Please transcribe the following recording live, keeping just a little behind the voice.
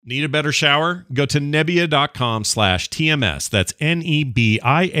Need a better shower? Go to Nebbia.com/TMS. That's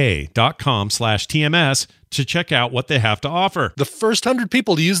NEBIA.com/TMS to check out what they have to offer. The first 100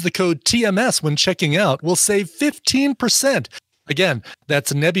 people to use the code TMS when checking out will save 15%. Again,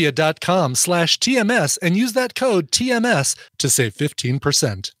 that's Nebbia.com/TMS and use that code TMS to save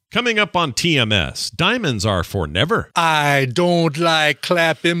 15%. Coming up on TMS, diamonds are for never. I don't like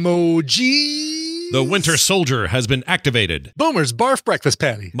clap emojis. The Winter Soldier has been activated. Boomer's Barf Breakfast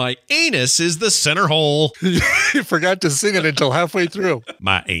Patty. My anus is the center hole. You forgot to sing it until halfway through.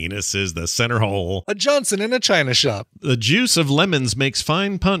 My anus is the center hole. A Johnson in a china shop. The juice of lemons makes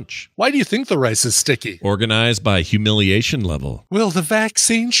fine punch. Why do you think the rice is sticky? Organized by humiliation level. Will the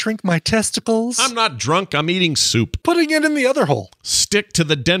vaccine shrink my testicles? I'm not drunk, I'm eating soup. Putting it in the other hole. Stick to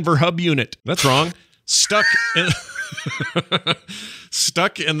the Denver hub unit. That's wrong. Stuck in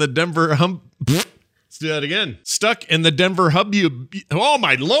the Denver hub. Let's do that again. Stuck in the Denver hub. Oh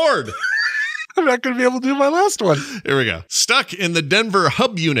my Lord. I'm not going to be able to do my last one. Here we go. Stuck in the Denver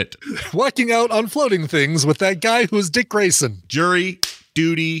hub unit. Walking out on floating things with that guy who's Dick Grayson. Jury,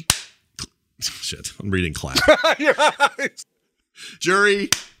 duty. Shit, I'm reading clap. Your eyes.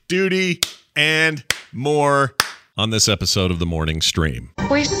 Jury, duty, and more on this episode of The Morning Stream.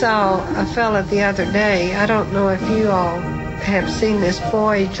 We saw a fella the other day. I don't know if you all have seen this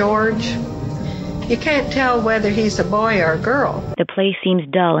boy, George. You can't tell whether he's a boy or a girl. The place seems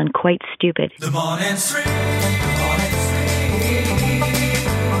dull and quite stupid. The Morning Stream, the Morning Stream,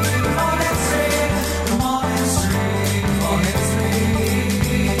 the Morning Stream, the Morning Stream,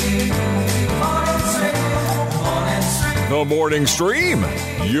 the Morning Stream, the Morning Stream, The Morning Stream.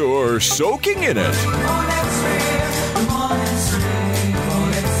 You're soaking in it. the Morning Stream, the Morning Stream, the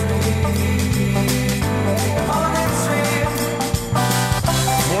Morning Stream, the Morning Stream.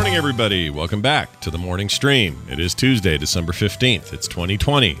 Morning, everybody. Welcome back to The Morning Stream. It is Tuesday, December 15th. It's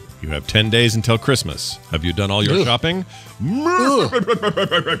 2020. You have 10 days until Christmas. Have you done all your shopping?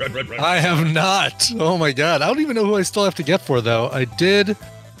 I have not. Oh my God. I don't even know who I still have to get for though. I did.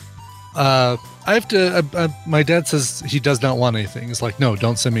 I have to, my dad says he does not want anything. He's like, no,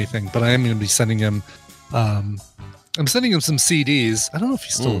 don't send me anything, but I am going to be sending him, I'm sending him some CDs. I don't know if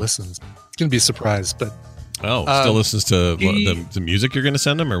he still listens. It's going to be a surprise, but Still listens to the music you're going to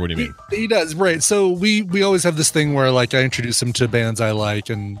send him, or what do you mean? He does, right. So we always have this thing where like I introduce him to bands I like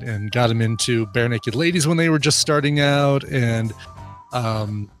and got him into Bare Naked Ladies when they were just starting out, and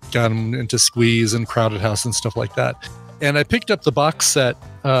got him into Squeeze and Crowded House and stuff like that. And I picked up the box set.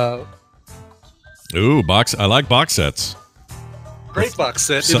 Box. I like box sets. Great box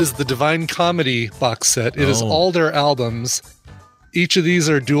set. It is the Divine Comedy box set. It is all their albums. Each of these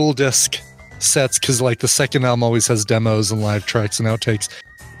are dual disc sets because like the second album always has demos and live tracks and outtakes,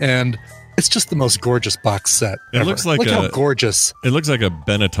 and it's just the most gorgeous box set ever. Looks like look how gorgeous it looks, like a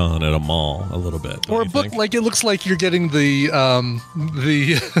Benetton at a mall a little bit, or a book think? Like it looks like you're getting the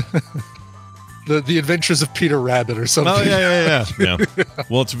the Adventures of Peter Rabbit or something. Oh yeah.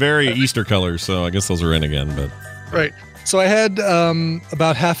 Well, it's very Easter colors, so I guess those are in again, but right. So I had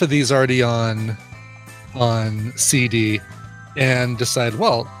about half of these already on CD, and decided,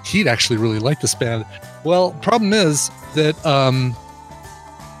 well, he'd actually really like this band. Well, problem is that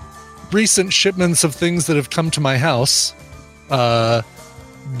recent shipments of things that have come to my house,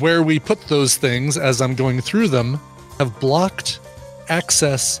 where we put those things as I'm going through them, have blocked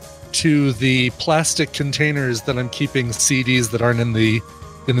access to the plastic containers that I'm keeping CDs that aren't in the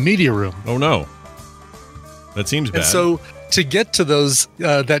media room. Oh no, that seems bad. And so to get to those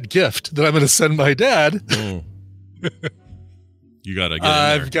that gift that I'm going to send my dad. You gotta get in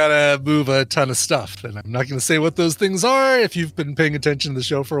there. I've got to move a ton of stuff, and I'm not going to say what those things are. If you've been paying attention to the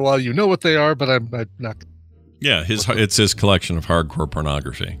show for a while, you know what they are, but I'm not. Yeah, it's his collection of hardcore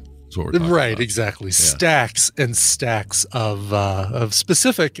pornography. That's what we're talking about. Exactly. Yeah. Stacks and stacks of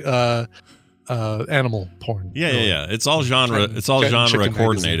specific animal porn. Yeah. It's all genre. It's all genre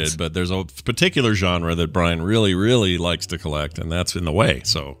coordinated, magazines. But there's a particular genre that Brian really, really likes to collect, and that's in the way.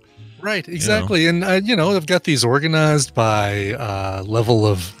 So. Right, exactly. And, I've got these organized by level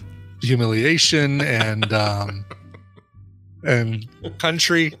of humiliation and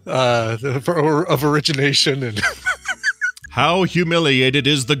country of origination. And how humiliated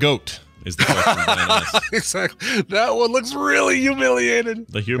is the goat? Is the question. Exactly. That one looks really humiliated.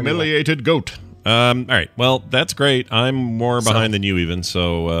 The humiliated goat. All right. Well, that's great. I'm more behind than you even,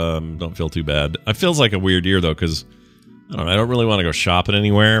 so don't feel too bad. It feels like a weird year, though, because I don't really want to go shopping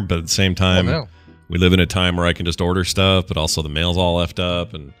anywhere, but at the same time, we live in a time where I can just order stuff, but also the mail's all left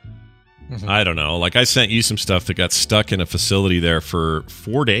up, and I don't know. Like, I sent you some stuff that got stuck in a facility there for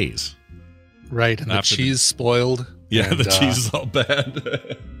 4 days. Right, and the cheese spoiled. Yeah, And, the cheese is all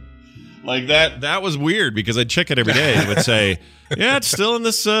bad. Like that was weird because I'd check it every day and it would say, yeah, it's still in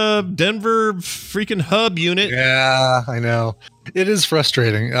this Denver freaking hub unit. Yeah, I know. It is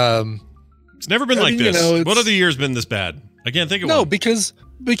frustrating. It's never been like this. What other year's been this bad? I can't think of one. No, because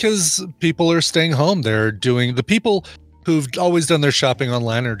people are staying home. They're doing the people who've always done their shopping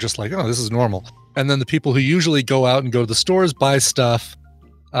online are just like, oh, this is normal. And then the people who usually go out and go to the stores, buy stuff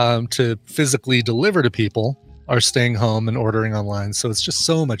to physically deliver to people are staying home and ordering online. So it's just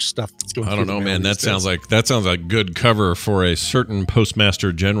so much stuff that's going. I don't know, man. That sounds like good cover for a certain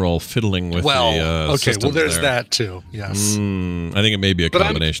postmaster general fiddling with the okay. Well, there's there. That too. Yes. I think it may be a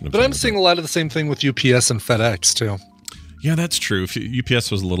combination of. But I'm seeing a lot of the same thing with UPS and FedEx too. Yeah, that's true.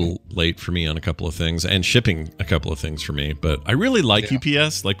 UPS was a little late for me on a couple of things and shipping a couple of things for me. But I really like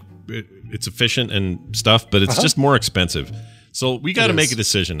UPS. Like it's efficient and stuff, but it's just more expensive. So we got to make a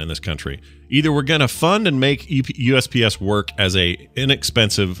decision in this country. Either we're going to fund and make USPS work as a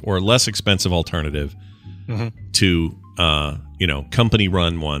inexpensive or less expensive alternative to company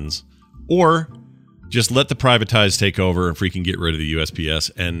run ones, or just let the privatized take over and freaking get rid of the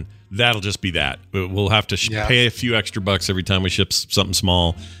USPS, and that'll just be that. We'll have to pay a few extra bucks every time we ship something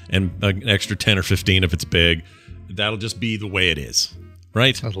small, and an extra 10 or 15 if it's big. That'll just be the way it is.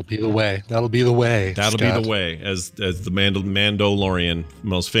 Right. That'll be the way. That'll be the way. That'll be the way, as the Mandalorian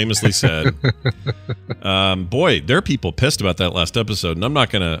most famously said. Boy, there are people pissed about that last episode, and I'm not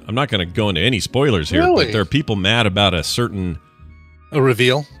gonna go into any spoilers here. Really? But there are people mad about a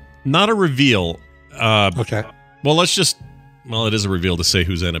reveal. Not a reveal. Okay. Well, it is a reveal to say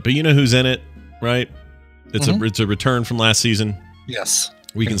who's in it, but you know who's in it, right? It's a return from last season. Yes,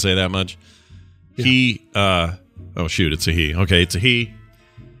 we can say that much. Yeah. He. Oh shoot, it's a he. Okay, it's a he.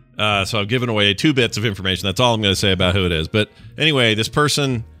 So I've given away 2 bits of information. That's all I'm going to say about who it is. But anyway, this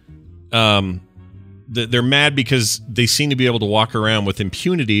person, they're mad because they seem to be able to walk around with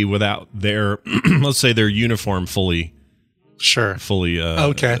impunity without their, let's say, their uniform fully tapped.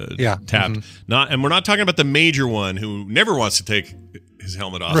 And we're not talking about the major one who never wants to take his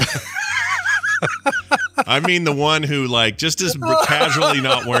helmet off. I mean the one who just is casually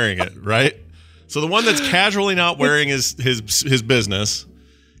not wearing it, right? So the one that's casually not wearing his business.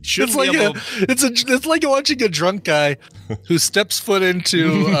 It's like watching a drunk guy who steps foot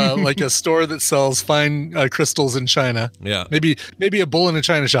into a store that sells fine crystals in China. Yeah, maybe a bull in a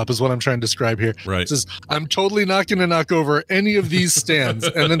china shop is what I'm trying to describe here. Right, says I'm totally not going to knock over any of these stands,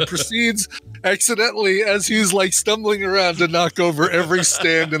 and then proceeds accidentally as he's stumbling around to knock over every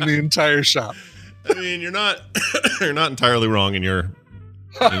stand in the entire shop. I mean, you're not entirely wrong in your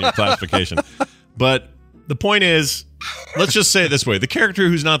classification, but the point is. Let's just say it this way. The character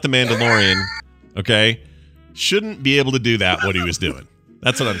who's not the Mandalorian, okay, shouldn't be able to do what he was doing.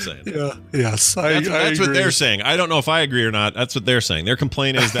 That's what I'm saying. Yeah. Yes. That's what they're saying. I don't know if I agree or not. That's what they're saying. Their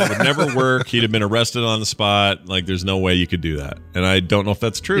complaint is that would never work. He'd have been arrested on the spot. There's no way you could do that. And I don't know if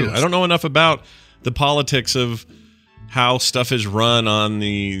that's true. Yes. I don't know enough about the politics of how stuff is run on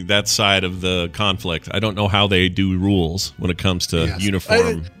that side of the conflict. I don't know how they do rules when it comes to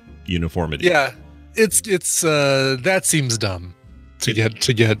uniformity. Yeah. It's that seems dumb to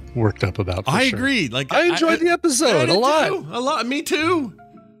get worked up about. I agree. I enjoyed the episode a lot. Me too.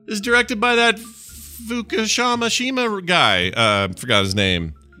 It's directed by that Fukushima Shima guy. Forgot his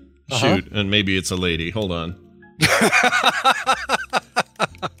name. Shoot, and maybe it's a lady. Hold on.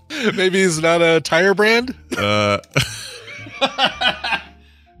 Maybe he's not a tire brand.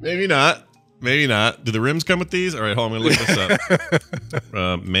 Maybe not. Maybe not. Do the rims come with these? All right, hold on. I'm going to look this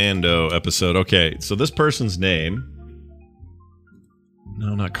up. Mando episode. Okay, so this person's name.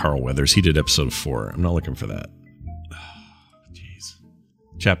 No, not Carl Weathers. He did episode 4. I'm not looking for that. Jeez.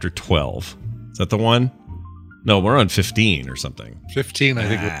 Chapter 12. Is that the one? No, we're on 15 or something. 15, I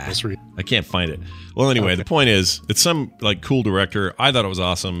think. Was read. I can't find it. Well, anyway, The point is, it's some cool director. I thought it was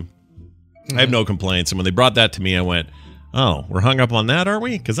awesome. I have no complaints. And when they brought that to me, I went, oh, we're hung up on that, are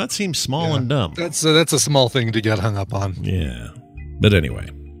we? Because that seems small and dumb. That's a small thing to get hung up on. Yeah. But anyway.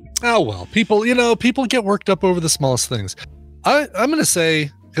 Oh, well. People get worked up over the smallest things. I'm going to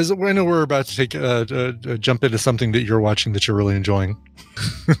say, because I know we're about to take jump into something that you're watching that you're really enjoying.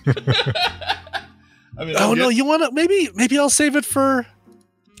 No, you want to, maybe I'll save it for.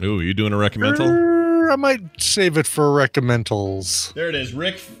 Ooh, you doing a recommendal? I might save it for recommendals. There it is.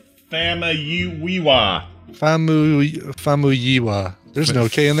 Rick Famuyiwa. Famuyiwa. There's no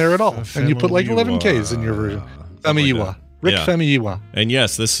K in there at all. And you put 11 Ks in your version. Famuyiwa. Rick Famuyiwa. And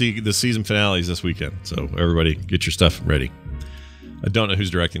yes, the season finale is this weekend. So everybody get your stuff ready. I don't know who's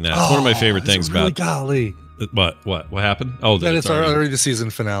directing that. It's one of my favorite things about What happened? Oh, That it's already the season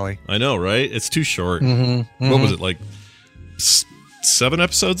finale. I know, right? It's too short. Mm-hmm. What was it, like 7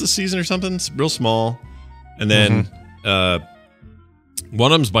 episodes this season or something? It's real small. And then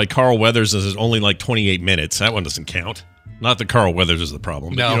one of them's by Carl Weathers and is only like 28 minutes. That one doesn't count. Not that Carl Weathers is the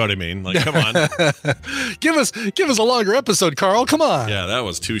problem, but you know what I mean? Like, come on. Give us a longer episode, Carl. Come on. Yeah, that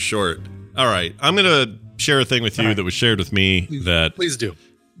was too short. All right. I'm going to share a thing with you that was shared with me that Please do.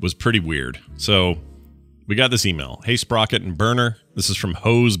 was pretty weird. So we got this email. Hey, Sprocket and Burner. This is from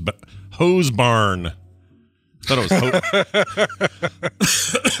Hose Barn. I thought it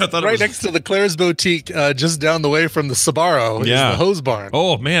was right next to the Claire's Boutique, just down the way from the Sbarro, is the Hose Barn.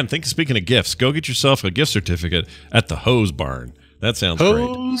 Oh, man. Speaking of gifts, go get yourself a gift certificate at the Hose Barn. That sounds great.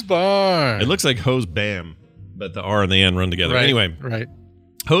 Hose Barn. It looks like Hose Bam, but the R and the N run together. Right, anyway, right.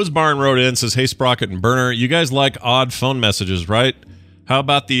 Hose Barn wrote in, says, hey, Sprocket and Burner, you guys like odd phone messages, right? How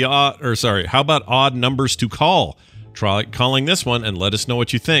about odd numbers to call? Try calling this one and let us know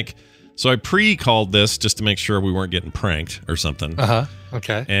what you think. So I pre-called this just to make sure we weren't getting pranked or something.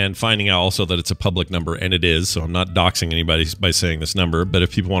 Okay. And finding out also that it's a public number, and it is, so I'm not doxing anybody by saying this number, but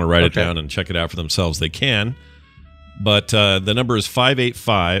if people want to write it down and check it out for themselves, they can. But the number is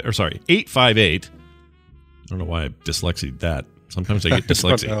 858. I don't know why I dyslexied that. Sometimes I get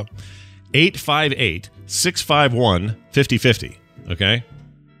dyslexia. 858-651-5050. Okay?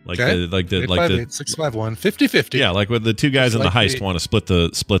 Like the 858-651-5050. Yeah, like with the two guys in the heist want to split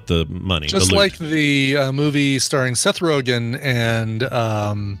the money. Just like the movie starring Seth Rogen and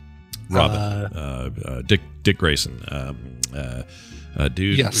Robin, Dick Grayson,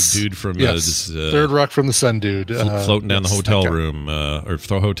 dude from this, Third Rock from the Sun dude, floating down the hotel room or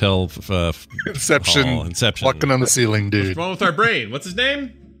hotel Inception, walking on the ceiling, dude. What's wrong with our brain? What's his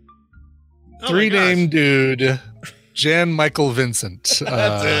name? Three-name dude. Jan Michael Vincent.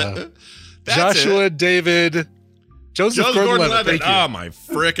 That's it. Joshua David. Joseph Gordon-Levitt. Oh, my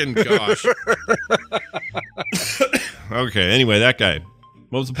frickin' gosh. Okay, anyway, that guy.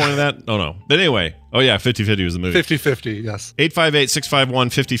 What was the point of that? Oh, no. But anyway. Oh, yeah, 50-50 was the movie. 50-50, yes.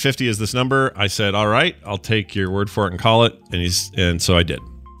 858-651-5050 is this number. I said, all right, I'll take your word for it and call it. And so I did.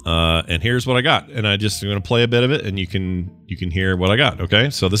 And here's what I got. And I'm going to play a bit of it, and you can hear what I got, okay?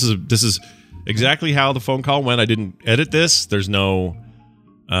 So this is exactly how the phone call went. I didn't edit this. There's no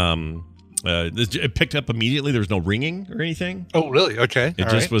it picked up immediately. There was no ringing or anything. Oh, really? Okay. It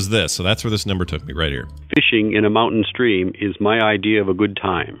just was this. So that's where this number took me, right here. Fishing in a mountain stream is my idea of a good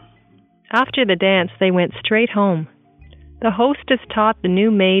time. After the dance, they went straight home. The hostess taught the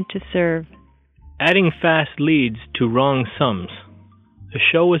new maid to serve. Adding fast leads to wrong sums. The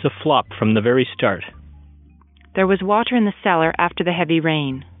show was a flop from the very start. There was water in the cellar after the heavy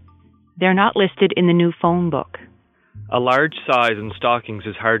rain. They're not listed in the new phone book. A large size in stockings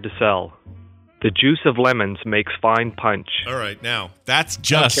is hard to sell. The juice of lemons makes fine punch. All right, now, that's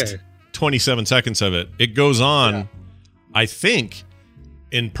just 27 seconds of it. It goes on, I think,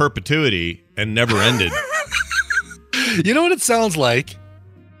 in perpetuity and never ended. You know what it sounds like?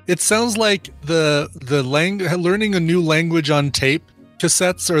 It sounds like the learning a new language on tape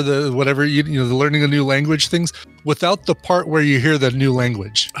cassettes or the whatever the learning a new language things without the part where you hear the new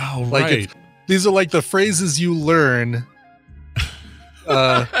language. Oh, like right. These are like the phrases you learn.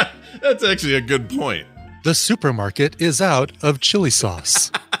 That's actually a good point. The supermarket is out of chili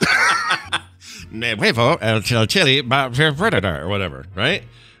sauce. Nuevo el chili predator or whatever, right?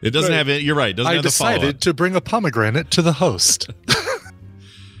 It doesn't have it. You're right. It doesn't have the follow-up. I decided to bring a pomegranate to the host.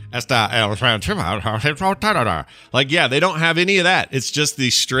 Like, yeah, they don't have any of that. It's just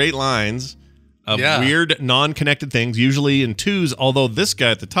these straight lines of weird, non-connected things, usually in twos, although this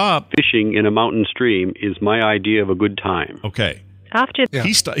guy at the top... Fishing in a mountain stream is my idea of a good time. Okay. After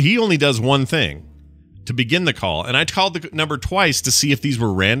he only does one thing to begin the call, and I called the number twice to see if these were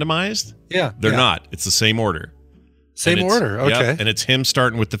randomized. Yeah. They're not. It's the same order. Same order, okay. Yep, and it's him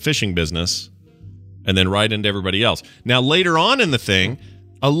starting with the fishing business and then right into everybody else. Now, later on in the thing...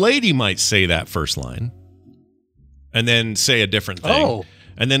 A lady might say that first line and then say a different thing. Oh.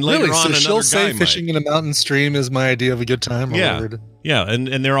 And then later on, so she'll another say guy fishing in a mountain stream is my idea of a good time. Yeah. Yeah.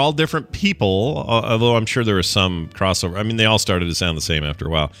 And they're all different people, although I'm sure there was some crossover. I mean, they all started to sound the same after a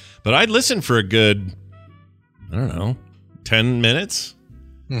while. But I'd listen for a good, 10 minutes.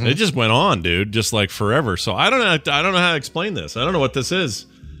 Mm-hmm. It just went on, dude, just like forever. So I don't know how to explain this. I don't know what this is.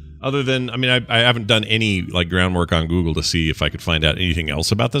 Other than, I haven't done any like groundwork on Google to see if I could find out anything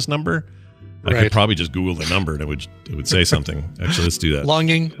else about this number. I could probably just Google the number and it would say something. Actually, let's do that.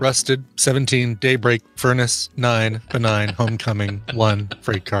 Longing, rusted, 17, daybreak, furnace, 9, benign, homecoming, 1,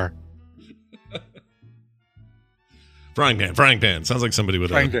 freight car. Frying pan. Sounds like somebody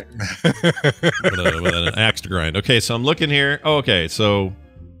with, with an axe to grind. Okay, so I'm looking here. Oh, okay, so...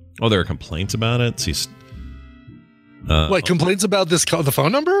 Oh, there are complaints about it? See, Wait, complaints about the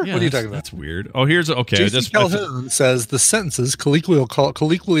phone number? yeah, what are you talking about? That's weird. Oh, here's... Okay, Jason Calhoun says the sentences colloquially called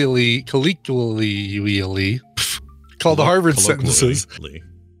the Harvard sentences.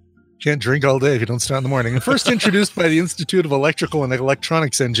 Can't drink all day if you don't start in the morning. And first introduced by the Institute of Electrical and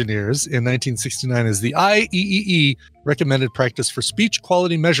Electronics Engineers in 1969 as the IEEE recommended practice for speech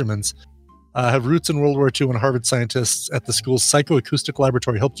quality measurements, have roots in World War II when Harvard scientists at the school's psychoacoustic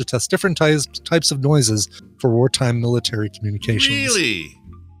laboratory helped to test different types of noises for wartime military communications. Really?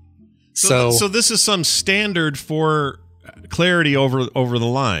 So this is some standard for clarity over the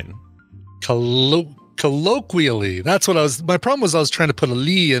line. Colloquially, that's what my problem was I was trying to put a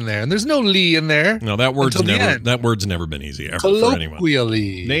Lee in there, and there's no Lee in there. No, that word's never been easy ever for anyone.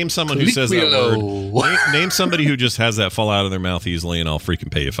 Colloquially. Name someone who says that word. Name somebody who just has that fall out of their mouth easily, and I'll freaking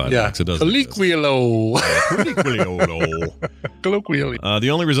pay you $5. It doesn't. Colloquially. The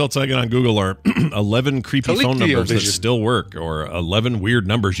only results I get on Google are 11 creepy phone numbers that still work, or 11 weird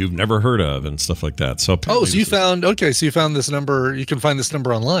numbers you've never heard of, and stuff like that. So you found this number. You can find this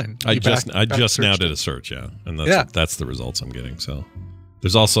number online. I just now did a search, and that's the results I'm getting. So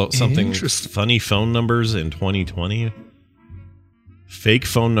there's also something funny phone numbers in 2020. Fake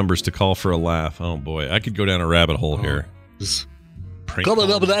phone numbers to call for a laugh. Oh boy, I could go down a rabbit hole here. Coming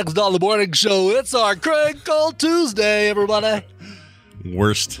up next on the morning show, it's our Crank Call Tuesday, everybody.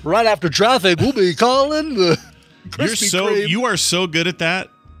 Worst. Right after traffic, we'll be calling the You are so good at that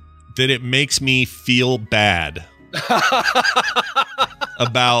it makes me feel bad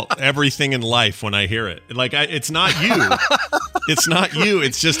about everything in life when I hear it. Like, it's not you. It's not you.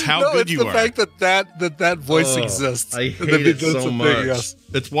 It's just how good you are. It's the fact that voice exists. I hate it so much.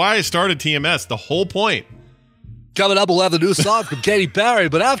 It's why I started TMS. The whole point. Coming up, we'll have the new song from Katy Perry,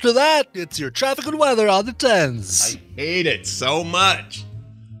 but after that, it's your traffic and weather on the 10s. I hate it so much.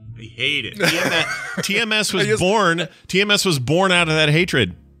 I hate it. TMS was born out of that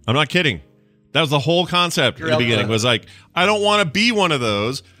hatred. I'm not kidding. That was the whole concept in the beginning. Was like, I don't want to be one of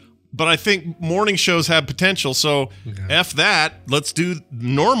those, but I think morning shows have potential. So F that. Let's do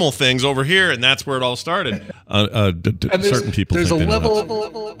normal things over here, and that's where it all started. Certain people. There's think a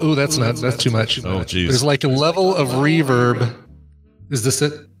level. Oh, that's too much. Oh, geez. There's like a level of reverb. Is this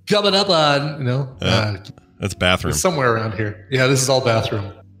it? Coming up on that's bathroom. Somewhere around here. Yeah, this is all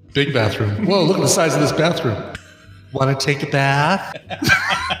bathroom. Big bathroom. Whoa, look at the size of this bathroom. Want to take a bath?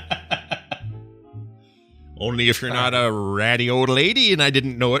 Only if you're not a ratty old lady, and I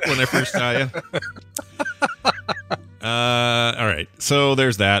didn't know it when I first saw you. All right, so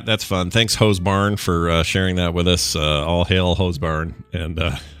there's that. That's fun. Thanks, Hose Barn, for sharing that with us. All hail Hose Barn, and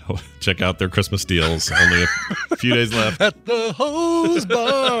check out their Christmas deals. Only a few days left at the Hose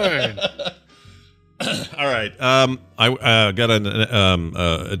Barn. All right, I got an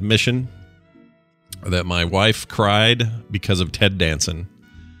admission that my wife cried because of Ted Danson.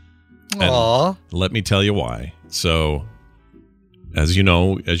 Aww. Let me tell you why. So, as you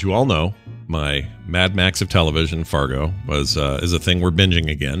all know, my Mad Max of television, Fargo, is a thing we're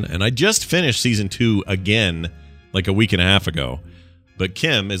binging again. And I just finished season 2 again, like a week and a half ago. But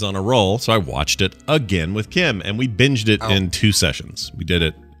Kim is on a roll, so I watched it again with Kim, and we binged it in 2 sessions. We did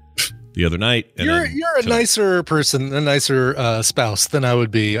it the other night. And you're a nicer person, a nicer spouse than I would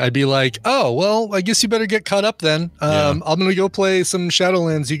be. I'd be like, oh, well, I guess you better get caught up then. I'm going to go play some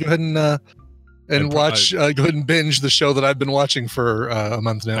Shadowlands. You go ahead and watch, go ahead and binge the show that I've been watching for a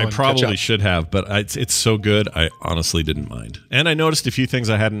month now. I probably should have, but it's so good, I honestly didn't mind. And I noticed a few things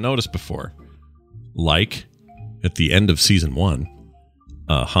I hadn't noticed before. Like, at the end of season 1,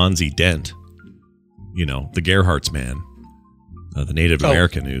 Hansi Dent, the Gerhardt's man, the Native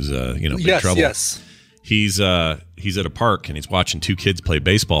American who's big trouble. Yes. He's at a park and he's watching 2 kids play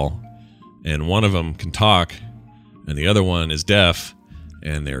baseball, and one of them can talk and the other one is deaf,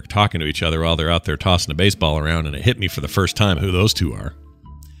 and they're talking to each other while they're out there tossing a baseball around, and it hit me for the first time who those 2 are.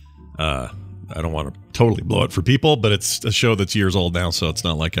 I don't want to totally blow it for people, but it's a show that's years old now, so it's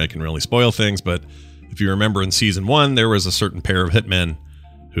not like I can really spoil things. But if you remember in season 1, there was a certain pair of hitmen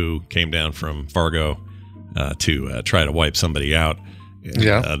who came down from Fargo to try to wipe somebody out.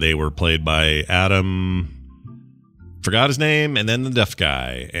 And, they were played by Adam, forgot his name, and then the deaf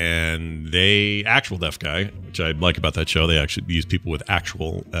guy. And actual deaf guy, which I like about that show, they actually use people with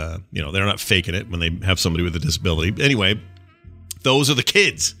actual, they're not faking it when they have somebody with a disability. Anyway, those are the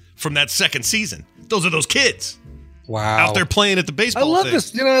kids from that second season. Those are those kids. Wow. Out there playing at the baseball I love thing.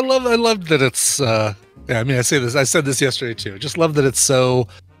 this. I love that it's, I said this yesterday too. Just love that it's so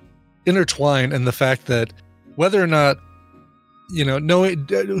intertwined, and the fact that whether or not no,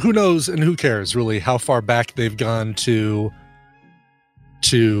 who knows and who cares really how far back they've gone to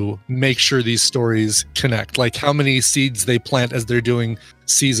make sure these stories connect, like how many seeds they plant as they're doing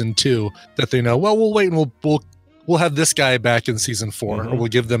season 2 that they know, well, we'll wait and we'll have this guy back in season 4, or we'll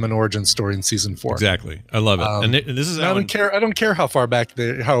give them an origin story in season 4. Exactly. I love it. And this is I don't care how far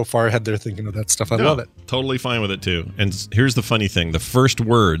ahead they're thinking of that stuff. I love it. Totally fine with it too. And here's the funny thing. The first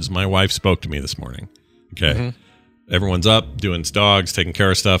words my wife spoke to me this morning. Okay. Everyone's up doing dogs, taking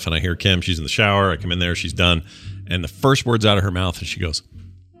care of stuff, and I hear Kim, she's in the shower. I come in there, she's done. And the first words out of her mouth, and she goes,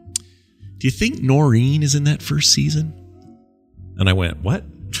 "Do you think Noreen is in that first season?" And I went, "What?"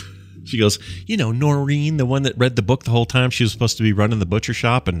 She goes, "Noreen, the one that read the book the whole time. She was supposed to be running the butcher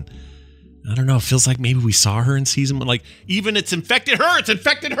shop, and I don't know, it feels like maybe we saw her in season 1. Like, even it's infected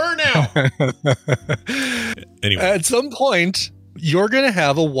her now." Anyway. At some point, you're going to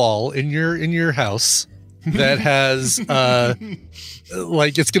have a wall in your house that has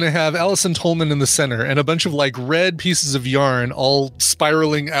it's going to have Allison Tolman in the center and a bunch of like red pieces of yarn all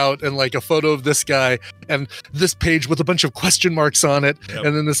spiraling out, and like a photo of this guy, and this page with a bunch of question marks on it. Yep.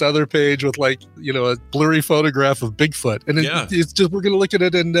 And then this other page with like, a blurry photograph of Bigfoot. And it's just, we're going to look at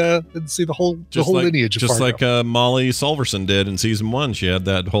it and see the whole lineage of Fargo. Just like Molly Solverson did in season 1. She had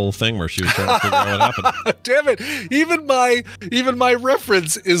that whole thing where she was trying to figure out what happened. Damn it. Even my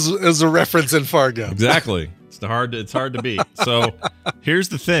reference is a reference in Fargo. Exactly. It's hard to beat. So here's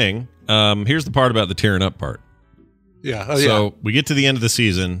the thing. Here's the part about the tearing up part. Yeah. So we get to the end of the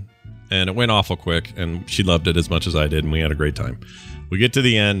season, and it went awful quick, and she loved it as much as I did, and we had a great time. We get to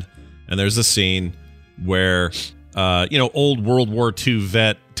the end, and there's a scene where, old World War II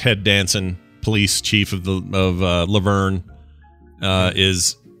vet Ted Danson, police chief of Laverne,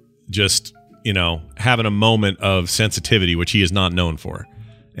 is just, having a moment of sensitivity, which he is not known for.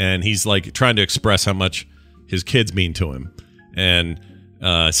 And he's like trying to express how much his kids mean to him, and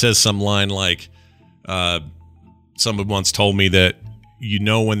says some line like, someone once told me that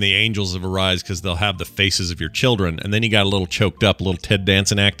when the angels have arrived because they'll have the faces of your children. And then he got a little choked up, a little Ted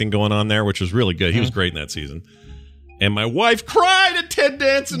Danson acting going on there, which was really good. He was great in that season. And my wife cried at Ted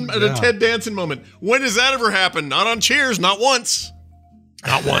Danson at a Ted Danson moment. When does that ever happen? Not on Cheers, not once.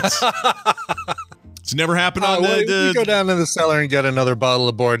 Not once. It's never happened on we go down in the cellar and get another bottle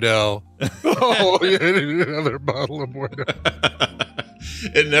of Bordeaux. Another bottle of Bordeaux.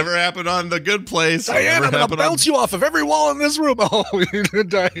 It never happened on The Good Place. Diane, I'm going to bounce you off of every wall in this room. Oh,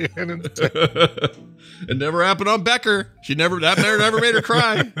 Diane. It never happened on Becker. That never made her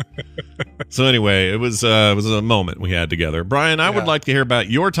cry. So anyway, it was a moment we had together. Brian, I would like to hear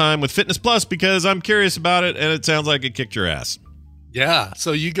about your time with Fitness Plus, because I'm curious about it, and it sounds like it kicked your ass. Yeah.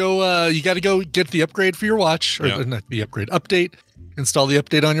 So you go, you got to go get the upgrade for your watch, or not the upgrade, update, install the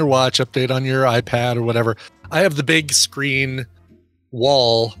update on your watch, update on your iPad or whatever. I have the big screen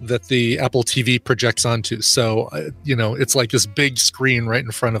wall that the Apple TV projects onto. So, it's like this big screen right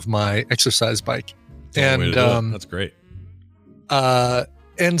in front of my exercise bike. And that's great.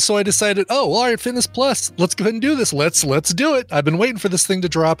 And so I decided, all right, Fitness Plus, let's go ahead and do this. Let's do it. I've been waiting for this thing to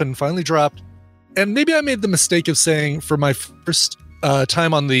drop, and finally dropped. And maybe I made the mistake of saying, for my first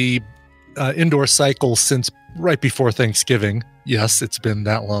time on the indoor cycle since right before Thanksgiving, yes, it's been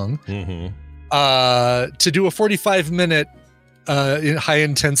that long, to do a 45-minute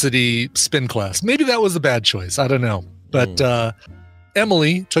high-intensity spin class. Maybe that was a bad choice. I don't know. But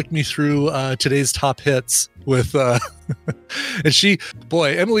Emily took me through today's top hits with, and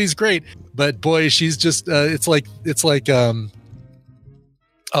Emily's great, but boy, she's just, it's like,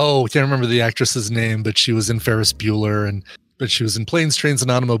 I can't remember the actress's name, but she was in Ferris Bueller, but she was in Planes, Trains,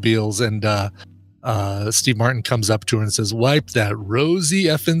 and Automobiles. And Steve Martin comes up to her and says, "Wipe that rosy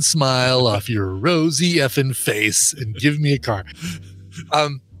effing smile off your rosy effing face and give me a car."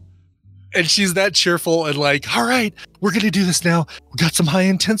 And she's that cheerful and like, "All right, we're going to do this now. We got some high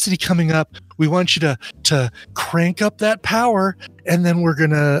intensity coming up. We want you to crank up that power. And then we're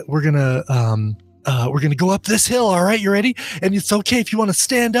going to go up this hill. All right, you ready? And it's okay if you want to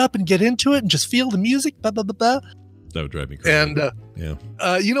stand up and get into it and just feel the music." Blah, blah, blah, blah. That would drive me crazy. And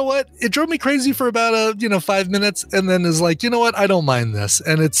you know what? It drove me crazy for about 5 minutes, and then is like, you know what? I don't mind this.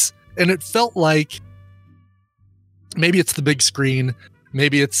 And it felt like maybe it's the big screen,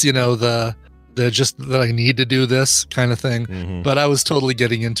 maybe it's the just that I need to do this kind of thing. But I was totally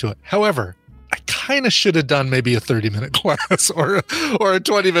getting into it. However, I kind of should have done maybe a 30-minute class or a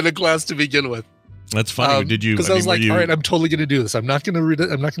 20-minute class to begin with. That's funny. Did you? Because I was like, all right, I'm totally going to do this. I'm not going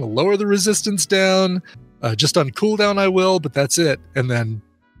to lower the resistance down. Just on cooldown, I will, but that's it. And then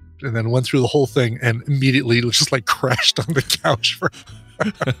went through the whole thing and immediately just like crashed on the couch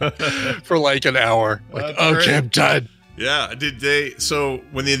for like an hour. Like, okay, I'm done. Yeah. Did they? So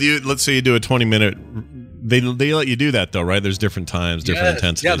when they do, let's say you do a 20-minute, they let you do that though, right? There's different times, different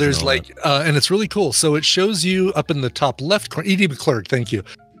intensities. Yeah, there's and it's really cool. So it shows you up in the top left corner. ED McClurg, thank you.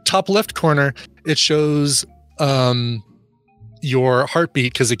 Top left corner, it shows your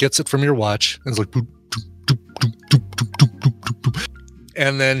heartbeat because it gets it from your watch. And it's like, boop, doop, doop, doop, doop, doop, doop, doop, doop,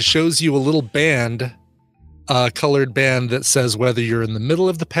 and then shows you a little band, colored band that says whether you're in the middle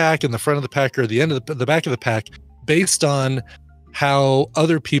of the pack, in the front of the pack, or the end of the back of the pack, based on how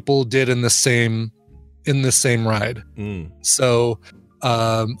other people did in the same ride. So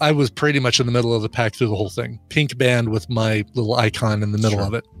I was pretty much in the middle of the pack through the whole thing. Pink band with my little icon in the middle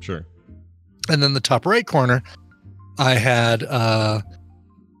of it. Sure. And then the top right corner, I had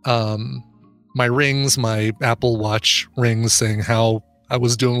my rings, my Apple Watch rings, saying how I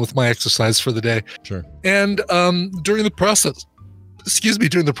was doing with my exercise for the day. Sure. And during the process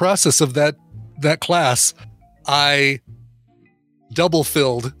of that class, I double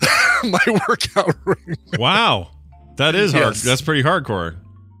filled my workout ring. Wow. That is hard. Yes. That's pretty hardcore.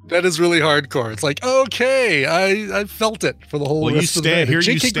 That is really hardcore. It's like, okay, I felt it for the whole rest of the day.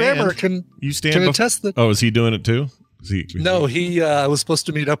 J.K. Grammer can attest that. Oh, is he doing it too? No, I was supposed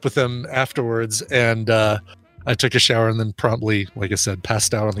to meet up with him afterwards, and I took a shower and then promptly, like I said,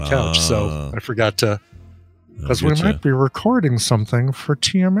 passed out on the couch. So I forgot to, because we might be recording something for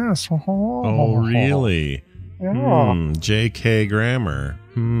TMS. Oh, really? Yeah. J.K. Grammar.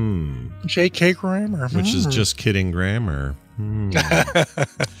 J.K. Grammar. Which is just kidding grammar.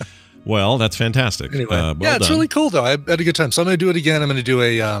 Well, that's fantastic. Anyway, it's really cool though. I had a good time. So I'm going to do it again. I'm going to do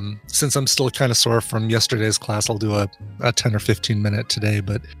a, since I'm still kind of sore from yesterday's class, I'll do a 10 or 15 minute today,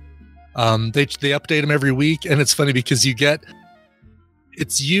 but they update them every week. And it's funny because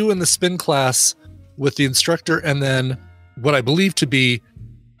it's you in the spin class with the instructor and then what I believe to be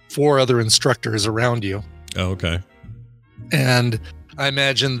 4 other instructors around you. Oh, okay. And I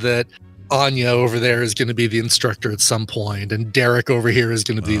imagine that Anya over there is going to be the instructor at some point, and Derek over here is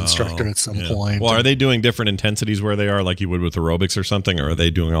going to be the instructor at some point. Well, are they doing different intensities where they are, like you would with aerobics or something, or are they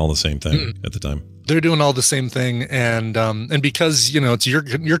doing all the same thing at the time? They're doing all the same thing, and because it's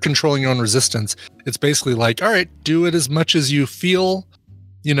you're controlling your own resistance, it's basically like, all right, do it as much as you feel,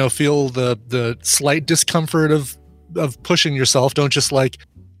 feel the slight discomfort of pushing yourself. Don't just like,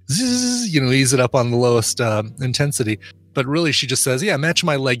 ease it up on the lowest intensity. But really, she just says, match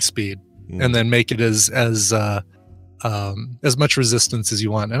my leg speed. And then make it as much resistance as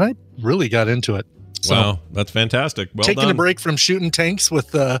you want. And I really got into it. So, wow, that's fantastic. Well taking done. a break from shooting tanks with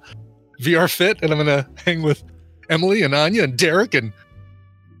VR Fit, and I'm going to hang with Emily and Anya and Derek and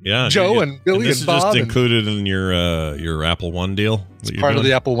Joe and Billy and Bob. This is just included in your Apple One deal? It's part of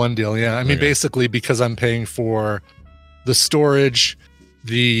the Apple One deal, yeah. I mean, basically, because I'm paying for the storage,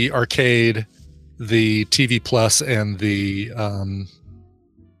 the arcade, the TV Plus, and the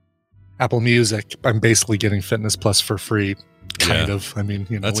Apple Music, I'm basically getting Fitness Plus for free, kind of. I mean,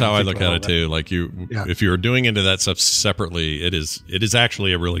 that's how I look at it too. Like if you're doing into that stuff separately, it is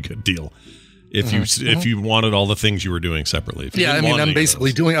actually a really good deal. If you wanted all the things you were doing separately. I'm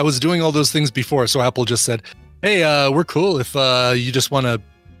basically I was doing all those things before. So Apple just said, hey, we're cool if you just want to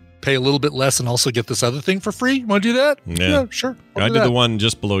pay a little bit less and also get this other thing for free. You want to do that? Yeah, sure. I did the one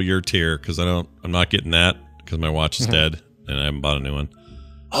just below your tier because I'm not getting that because my watch is dead and I haven't bought a new one.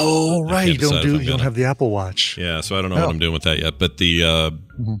 Oh, right. You don't have the Apple Watch. Yeah, so I don't know what I'm doing with that yet. But the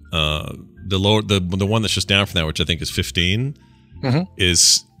one that's just down from that, which I think is 15,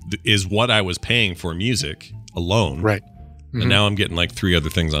 is what I was paying for music alone. Right. And now I'm getting like 3 other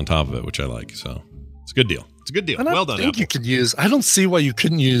things on top of it, which I like. So it's a good deal. It's a good deal. Well done, Apple. You could use. I don't see why you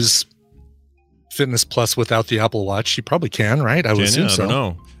couldn't use Fitness Plus without the Apple Watch. You probably can, right? I would assume so. I don't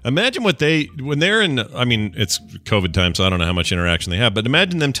know. Imagine when they're in, I mean, it's COVID time, so I don't know how much interaction they have, but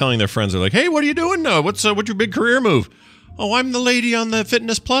imagine them telling their friends, they're like, hey, what are you doing now? What's your big career move? Oh, I'm the lady on the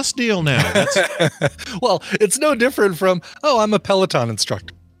Fitness Plus deal now. Well, it's no different from, I'm a Peloton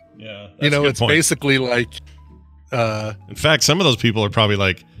instructor. Yeah. It's point. Basically like. In fact, some of those people are probably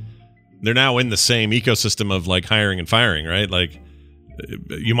like, they're now in the same ecosystem of like hiring and firing, right? Like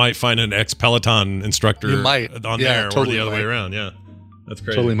you might find an ex-Peloton instructor on there or the other way around. Yeah. That's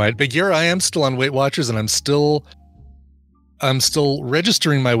crazy. Totally might. But I am still on Weight Watchers, and I'm still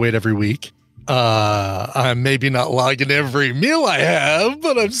registering my weight every week. I'm maybe not logging every meal I have,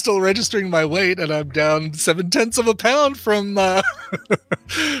 but I'm still registering my weight, and I'm down 0.7 of a pound from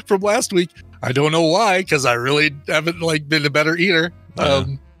from last week. I don't know why, because I really haven't been a better eater.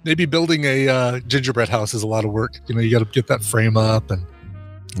 Maybe building a gingerbread house is a lot of work. You got to get that frame up, and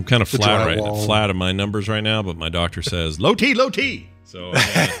I'm kind of flat on my numbers right now, but my doctor says low T. So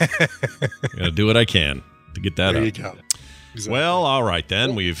I gotta do what I can to get that there up. You go. Exactly. Well, all right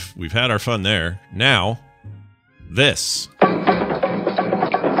then. We've had our fun there. Now, this.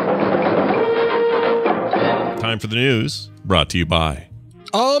 Time for the news, brought to you by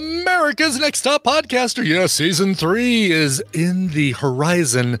America's Next Top Podcaster. Yeah, season 3 is in the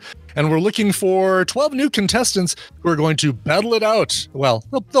horizon, and we're looking for 12 new contestants who are going to battle it out. Well,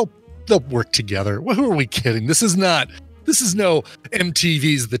 they'll work together. Well, who are we kidding? This is no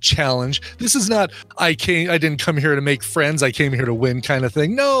MTV's The Challenge. This is not I didn't come here to make friends, I came here to win kind of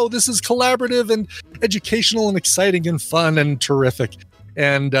thing. No, this is collaborative and educational and exciting and fun and terrific.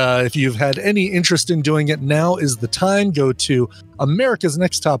 And if you've had any interest in doing it, now is the time. Go to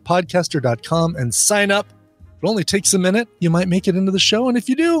americasnexttoppodcaster.com and sign up. It only takes a minute. You might make it into the show. And if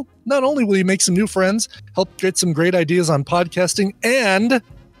you do, not only will you make some new friends, help get some great ideas on podcasting, and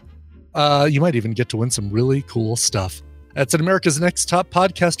you might even get to win some really cool stuff. That's at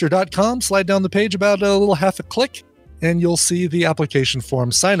americasnexttoppodcaster.com. Slide down the page about a little half a click, and you'll see the application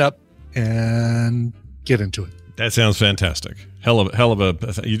form. Sign up and get into it. That sounds fantastic. Hell of a.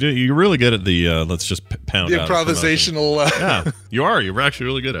 You're really good at the. Let's just pound the out improvisational. Yeah, you are. You're actually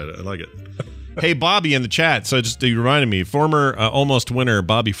really good at it. I like it. Hey, Bobby in the chat. So you reminded me, former almost winner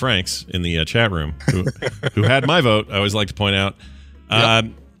Bobby Franks in the chat room, who had my vote. I always like to point out.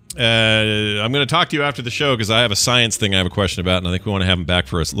 Yep. I'm going to talk to you after the show because I have a science thing I have a question about, and I think we want to have him back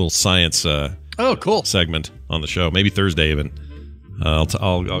for a little science. Cool segment on the show. Maybe Thursday even.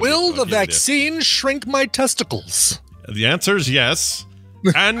 Will the vaccine shrink my testicles? The answer is yes,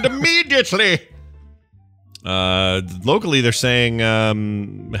 and immediately. Locally, they're saying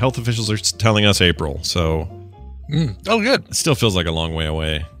health officials are telling us April. So, good. It still feels like a long way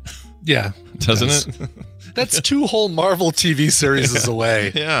away. Yeah, doesn't it? That's 2 whole Marvel TV series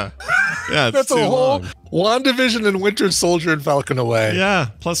away. Yeah, that's a whole WandaVision and Winter Soldier and Falcon away. Yeah,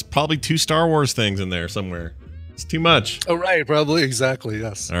 plus probably 2 Star Wars things in there somewhere. It's too much. Oh, right. Probably. Exactly.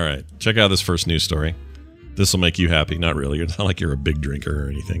 Yes. All right. Check out this first news story. This will make you happy. Not really. It's not like you're a big drinker or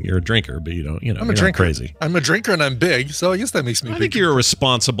anything. You're a drinker, but I'm a drinker. Not crazy. I'm a drinker and I'm big, so I guess that makes me I think you're a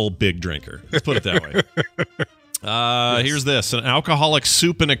responsible big drinker. Let's put it that way. Yes. Here's this. An alcoholic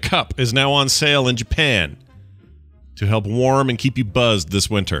soup in a cup is now on sale in Japan to help warm and keep you buzzed this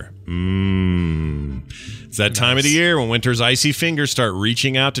winter. It's that time of the year when winter's icy fingers start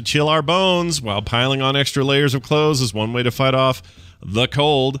reaching out to chill our bones, while piling on extra layers of clothes is one way to fight off the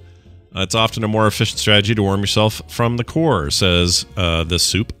cold. It's often a more efficient strategy to warm yourself from the core, says this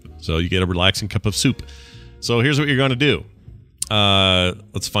soup. So you get a relaxing cup of soup. So here's what you're going to do.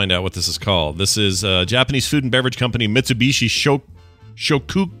 Let's find out what this is called. This is Japanese food and beverage company Mitsubishi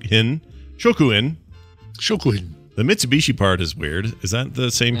Shokuhin. The Mitsubishi part is weird. Is that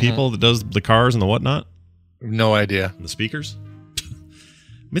the same people that does the cars and the whatnot? No idea. And the speakers?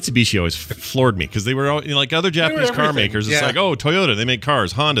 Mitsubishi always floored me because they were like other Japanese car makers. It's like, oh, Toyota, they make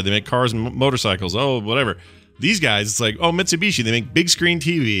cars. Honda, they make cars and motorcycles. Oh, whatever. These guys, it's like, oh, Mitsubishi, they make big screen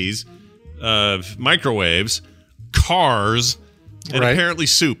TVs, microwaves, cars, and apparently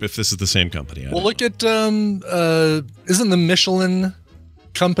soup, if this is the same company. Well, look at, isn't the Michelin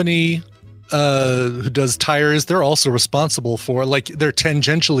company who does tires, they're also responsible for, they're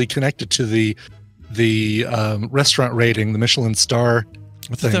tangentially connected to the restaurant rating, the Michelin star.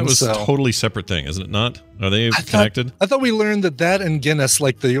 I thought that was a totally separate thing, isn't it not? Are they connected? I thought we learned that and Guinness,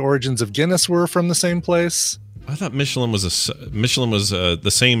 the origins of Guinness, were from the same place. I thought Michelin was the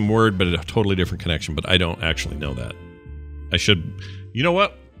same word, but a totally different connection. But I don't actually know that. I should. You know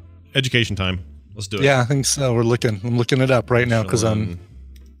what? Education time. Let's do it. Yeah, I think so. I'm looking it up right now because I'm.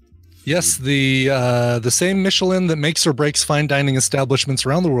 Yes, the same Michelin that makes or breaks fine dining establishments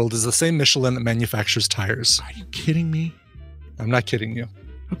around the world is the same Michelin that manufactures tires. Are you kidding me? I'm not kidding you.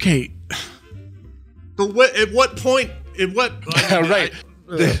 Okay. But at what point? Right.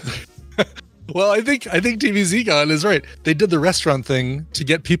 Well, I think TVZ Gone is right. They did the restaurant thing to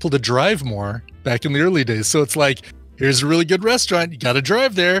get people to drive more back in the early days. So it's like, here's a really good restaurant. You got to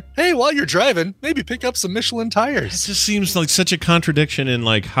drive there. Hey, while you're driving, maybe pick up some Michelin tires. It just seems like such a contradiction in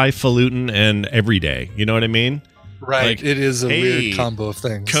highfalutin and everyday. You know what I mean? Right. It is a weird combo of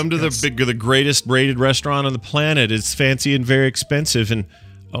things. Come to the greatest rated restaurant on the planet. It's fancy and very expensive. And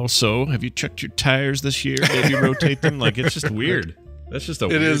also, have you checked your tires this year? Maybe rotate them. It's just weird. That's just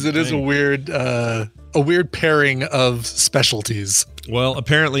It is a weird pairing of specialties. Well,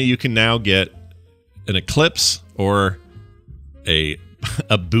 apparently you can now get an Eclipse or a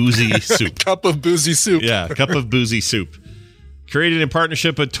boozy soup. Cup of boozy soup. Yeah, a cup of boozy soup. Created in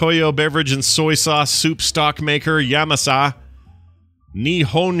partnership with Toyo beverage and soy sauce soup stock maker Yamasa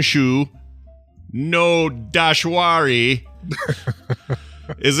Nihonshu no Dashwari.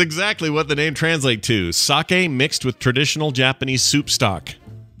 is exactly what the name translates to. Sake mixed with traditional Japanese soup stock,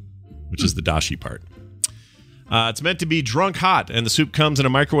 which is the dashi part. It's meant to be drunk hot, and the soup comes in a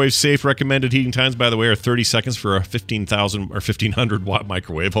microwave-safe. Recommended heating times, by the way, are 30 seconds for a 15,000 or 1,500 watt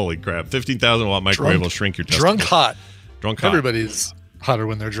microwave. Holy crap. 15,000 watt microwave will shrink your testicles. Drunk hot. Drunk hot. Everybody's hotter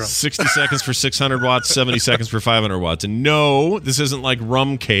when they're drunk. 60 seconds for 600 watts, 70 seconds for 500 watts. And no, this isn't like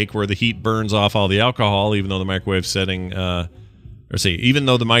rum cake where the heat burns off all the alcohol, even though the microwave setting, even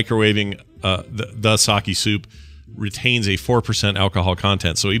though the microwaving the sake soup retains a 4% alcohol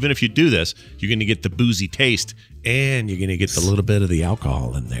content. So even if you do this, you're going to get the boozy taste, and you're going to get the little bit of the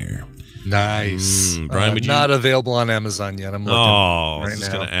alcohol in there. Nice. Brian, would you... Not available on Amazon yet. I'm looking I was right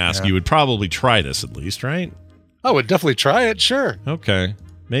just now. going to ask. Yeah. You would probably try this at least, right? I would definitely try it, sure. Okay.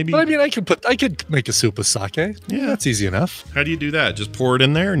 Maybe. But I mean, I could make a soup with sake. Yeah, that's easy enough. How do you do that? Just pour it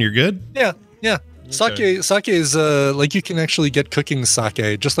in there and you're good? Yeah. Okay. Sake is like you can actually get cooking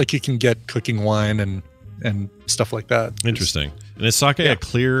sake, just like you can get cooking wine and stuff like that. Interesting. And is sake a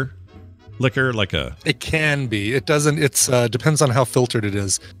clear liquor, like a? It can be. It doesn't. It's depends on how filtered it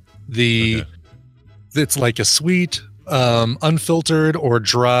is. It's like a sweet, unfiltered or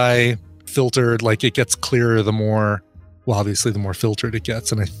dry filtered. Like it gets clearer the more. Well, obviously, the more filtered it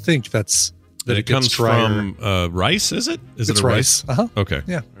gets, and I think that it comes gets drier. from rice. Is it? Is it's it a rice? Okay.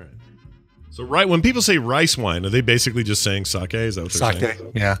 Yeah. All right. So when people say rice wine, are they basically just saying sake? Is that what they're saying?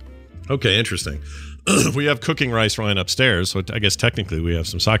 Sake. Yeah. Okay. Interesting. We have cooking rice wine upstairs, so I guess technically we have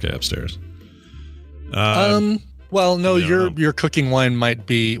some sake upstairs. Well, no, your cooking wine might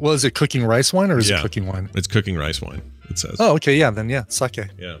be. Well, is it cooking rice wine or is it cooking wine? It's cooking rice wine. It says. Oh, okay, yeah, then sake.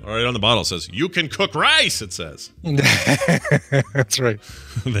 Yeah, all right. On the bottle it says you can cook rice. It says. That's right.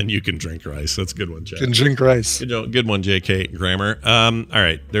 Then you can drink rice. That's a good one, Jack. Can drink rice. Good one, J.K. Grammar. All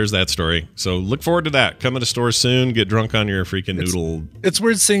right, there's that story. So look forward to that. Come to stores soon. Get drunk on your freaking noodle. It's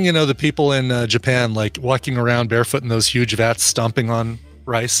weird seeing the people in Japan like walking around barefoot in those huge vats, stomping on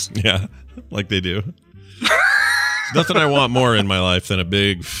rice. Yeah, like they do. Nothing I want more in my life than a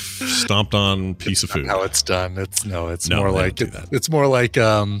big stomped on piece of food. How it's done. It's more like it's more like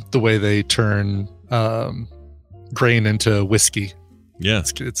the way they turn grain into whiskey. Yeah,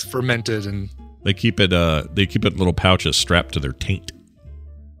 it's fermented and they keep it in little pouches strapped to their taint.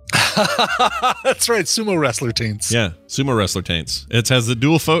 That's right, sumo wrestler taints. Yeah, sumo wrestler taints. It has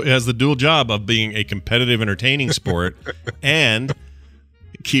the dual job of being a competitive, entertaining sport and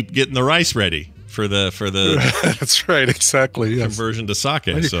keep getting the rice ready for the That's right, exactly. Yes. Conversion to sake.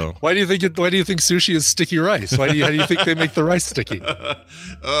 Why do you think sushi is sticky rice? How do you think they make the rice sticky?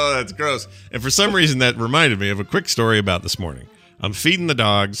 Oh, that's gross. And for some reason that reminded me of a quick story about this morning. I'm feeding the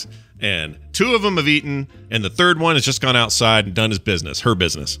dogs, and 2 of them have eaten, and the third one has just gone outside and done his business, her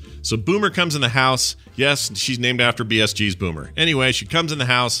business. So Boomer comes in the house. Yes, she's named after BSG's Boomer. Anyway, she comes in the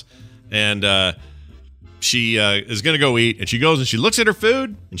house, and she is going to go eat, and she goes and she looks at her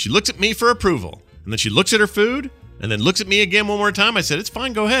food, and she looks at me for approval. And then she looks at her food, and then looks at me again one more time. I said, it's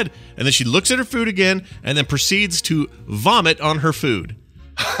fine, go ahead. And then she looks at her food again, and then proceeds to vomit on her food.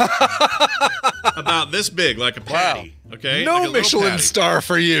 About this big, like a patty. Wow. Okay, no like Michelin star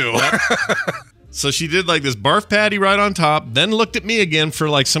for you. So she did like this barf patty right on top, then looked at me again for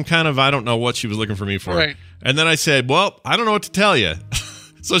like some kind of, I don't know what she was looking for me for. Right. And then I said, well, I don't know what to tell you.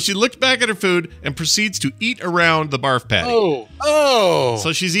 So she looked back at her food and proceeds to eat around the barf patty. Oh.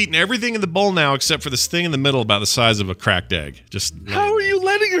 So she's eating everything in the bowl now except for this thing in the middle about the size of a cracked egg. How are you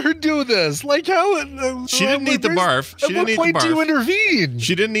letting her do this? Like how? She didn't eat the barf. At what point do you intervene?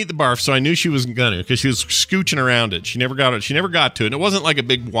 She didn't eat the barf, so I knew she wasn't gonna because she was scooching around it. She never got it. She never got to it. And it wasn't like a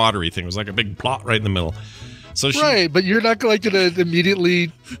big watery thing. It was like a big plot right in the middle. So right, but you're not going to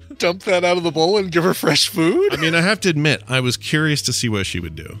immediately dump that out of the bowl and give her fresh food? I mean, I have to admit, I was curious to see what she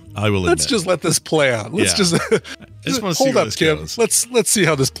would do. I will admit. Let's just let this play out. Let's just want to hold up, Kim. Goes. Let's see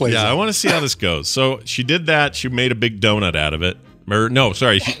how this plays out. Yeah, I want to see how this goes. So she did that. She made a big donut out of it. Or no,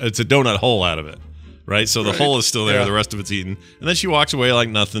 sorry, it's a donut hole out of it. Right? So the hole is still there. Yeah. The rest of it's eaten. And then she walks away like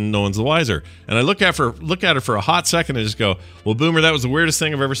nothing. No one's the wiser. And I look at her for a hot second and just go, well, Boomer, that was the weirdest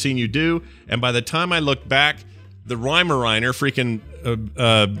thing I've ever seen you do. And by the time I look back, the Reimer, freaking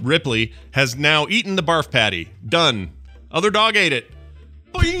Ripley, has now eaten the barf patty. Done. Other dog ate it.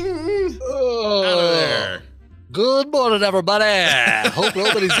 Boing! Oh, out of there. Good morning, everybody. Hope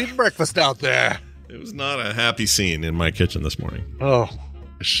nobody's eating breakfast out there. It was not a happy scene in my kitchen this morning. Oh,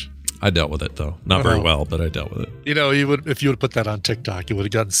 I dealt with it though, not very well, but I dealt with it. If you would put that on TikTok, it would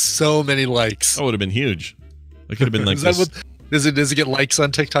have gotten so many likes. Oh, it would have been huge. It could have been like Does it get likes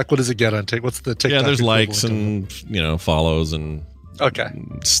on TikTok? What does it get on TikTok? What's the TikTok? Yeah, there's likes and follows and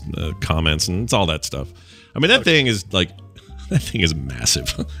comments and it's all that stuff. I mean, that thing is like That thing is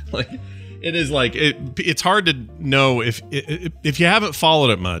massive. Like it is like it's hard to know if you haven't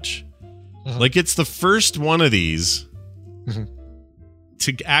followed it much. Like it's the first one of these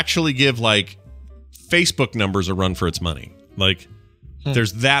to actually give like Facebook numbers a run for its money. Like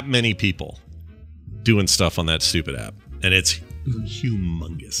there's that many people doing stuff on that stupid app, and it's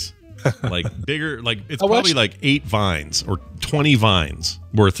humongous. Like bigger, like it's probably like 8 vines or 20 vines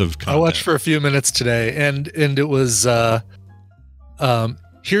worth of content. I watched for a few minutes today, and it was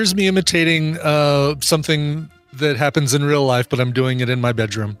here's me imitating something that happens in real life, but I'm doing it in my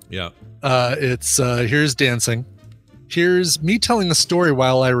bedroom. Yeah. It's here's dancing. Here's me telling a story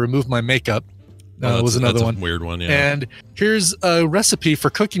while I remove my makeup. Was another one. Weird one, yeah. And here's a recipe for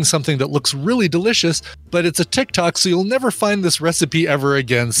cooking something that looks really delicious, but it's a TikTok, so you'll never find this recipe ever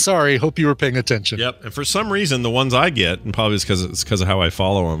again. Sorry, hope you were paying attention. Yep. And for some reason, the ones I get, and probably it's because of how I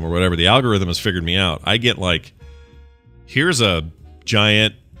follow them or whatever, the algorithm has figured me out. I get like, here's a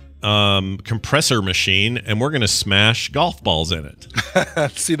giant compressor machine, and we're going to smash golf balls in it.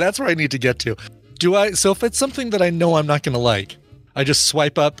 See, that's where I need to get to. So if it's something that I know I'm not going to like, I just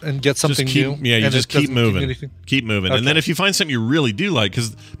swipe up and get something new. Yeah, you just keep moving. Keep moving. Okay. And then if you find something you really do like,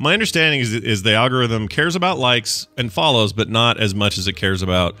 because my understanding is the algorithm cares about likes and follows, but not as much as it cares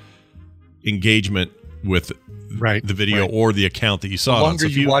about engagement with the video or the account that you saw. The longer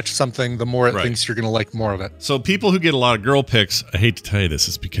you watch something, the more it thinks you're going to like more of it. So people who get a lot of girl pics, I hate to tell you this,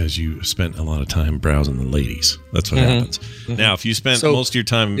 it's because you spent a lot of time browsing the ladies. That's what happens. Now, if you spent most of your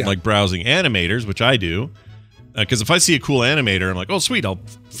time like browsing animators, which I do, because if I see a cool animator, I'm like, oh, sweet, I'll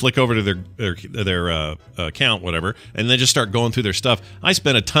flick over to their account, whatever, and then just start going through their stuff. I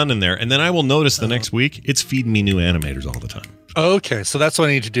spend a ton in there, and then I will notice the next week it's feeding me new animators all the time. Okay, so that's what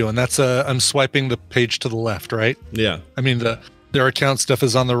I need to do, and that's I'm swiping the page to the left, right? Yeah. I mean, their account stuff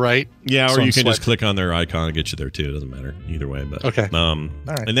is on the right. Yeah, so or I'm you can just swiping. click on their icon and get you there too. It doesn't matter either way. But okay. All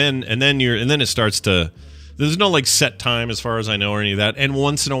right. And then it starts to. There's no like set time as far as I know or any of that. And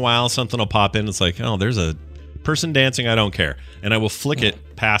once in a while something will pop in. It's like, oh, there's a person dancing. I don't care, and I will flick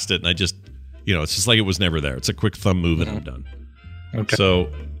it past it, and I just, it's just like it was never there. It's a quick thumb move, and I'm done. Okay.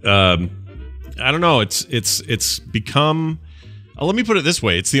 So I don't know. It's become. Let me put it this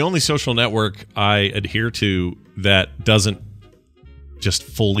way. It's the only social network I adhere to that doesn't just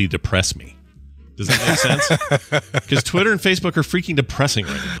fully depress me. Does that make sense? Because Twitter and Facebook are freaking depressing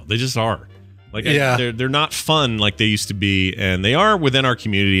right now. They just are. Like, they're not fun like they used to be, and they are within our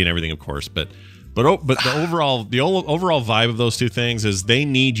community and everything, of course. But the overall vibe of those two things is they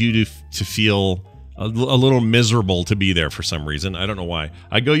need you to feel a little miserable to be there for some reason. I don't know why.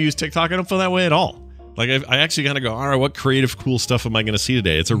 I go use TikTok. I don't feel that way at all. Like I actually kind of go, all right, what creative, cool stuff am I going to see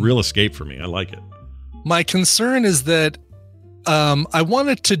today? It's a real escape for me. I like it. My concern is that I want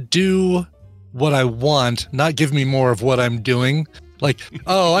it to do what I want, not give me more of what I'm doing. Like,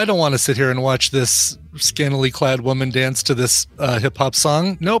 oh, I don't want to sit here and watch this scantily clad woman dance to this hip hop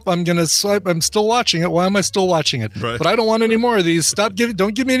song. Nope, I'm going to swipe. I'm still watching it. Why am I still watching it? Right. But I don't want any more of these. Don't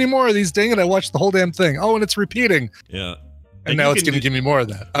give me any more of these. Dang it, I watched the whole damn thing. Oh, and it's repeating. Yeah. And now it's going to give me more of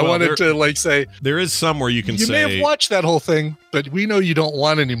that. I wanted to like say there is some where you can you may have watched that whole thing, but we know you don't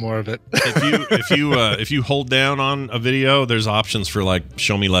want any more of it. if you hold down on a video, there's options for like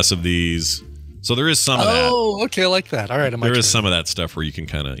show me less of these. So there is some of that. Oh, okay, I like that. All right, there is some of that stuff where you can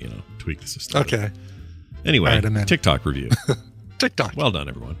kind of tweak the system. Okay. Anyway, all right, TikTok review. TikTok. Well done,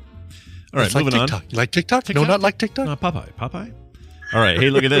 everyone. All right, like moving TikTok. on. You like TikTok? No, not like TikTok. No, Popeye. All right, hey,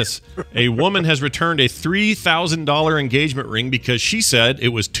 look at this. A woman has returned a $3,000 engagement ring because she said it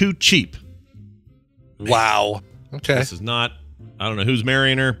was too cheap. Wow. Okay. This is not. I don't know who's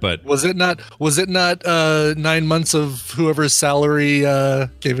marrying her, but was it not 9 months of whoever's salary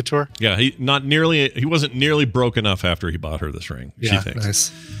gave it to her? Yeah, he wasn't nearly broke enough after he bought her this ring. Yeah, she thinks.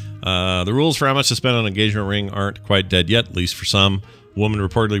 Nice. The rules for how much to spend on an engagement ring aren't quite dead yet, at least for some. Woman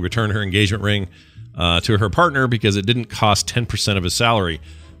reportedly returned her engagement ring to her partner because it didn't cost 10% of his salary.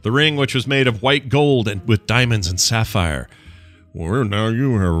 The ring, which was made of white gold and with diamonds and sapphire. Well, now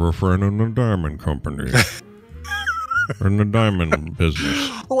you have a friend in the diamond company. In the diamond business.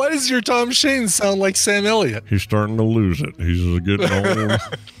 Why does your Tom Shane sound like Sam Elliott? He's starting to lose it. He's getting old.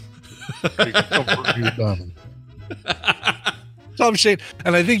 Tom Shane.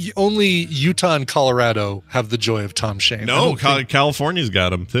 And I think only Utah and Colorado have the joy of Tom Shane. No, California's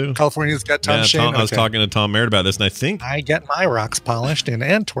got him too. California's got Tom Shane. I was talking to Tom Merritt about this, and I think I get my rocks polished in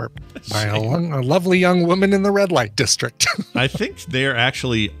Antwerp by a lovely young woman in the red light district. I think they're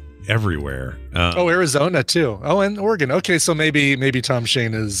actually everywhere. Arizona too. Oh, and Oregon. Okay, so maybe Tom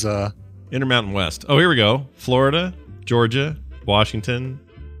Shane is Intermountain West. Oh, here we go. Florida, Georgia, Washington,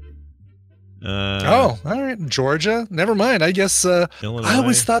 All right. Georgia. Never mind. I guess Illinois. I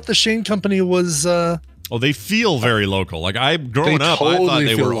always thought the Shane Company was. Oh, they feel very local. Like growing up, I thought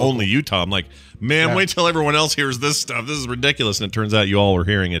they were only Utah. I'm like, man, wait till everyone else hears this stuff. This is ridiculous. And it turns out you all were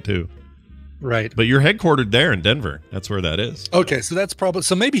hearing it too. Right. But you're headquartered there in Denver. That's where that is. Okay, so that's probably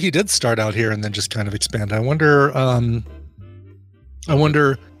so. Maybe he did start out here and then just kind of expand. I wonder. I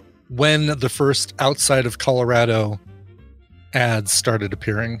wonder when the first outside of Colorado ads started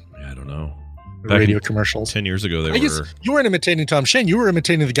appearing. Yeah, I don't know. Radio commercials. 10 years ago, I guess you weren't imitating Tom Shane. You were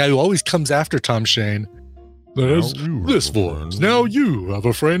imitating the guy who always comes after Tom Shane. There's this voice. Now you have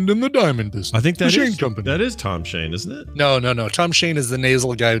a friend in the diamond business. I think that Shane Company. That is Tom Shane, isn't it? No. Tom Shane is the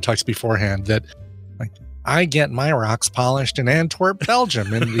nasal guy who talks beforehand. That, like, I get my rocks polished in Antwerp,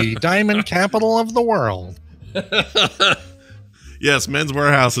 Belgium, in the diamond capital of the world. Yes, Men's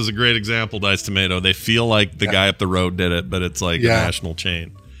Warehouse is a great example, Diced Tomato. They feel like the guy up the road did it, but it's like a national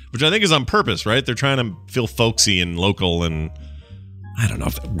chain, which I think is on purpose, right? They're trying to feel folksy and local, and I don't know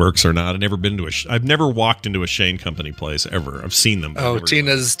if that works or not. I've never walked into a Shane Company place ever. I've seen them. Oh,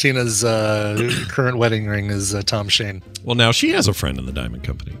 Tina's current wedding ring is Tom Shane. Well, now she has a friend in the diamond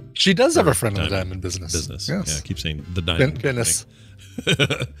company. She does have a friend in the diamond business. Yes. Yeah, I keep saying the diamond business.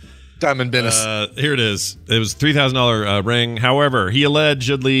 Diamond business. Here it is. It was $3,000 ring. However, he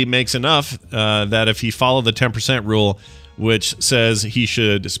allegedly makes enough that if he followed the 10% rule, which says he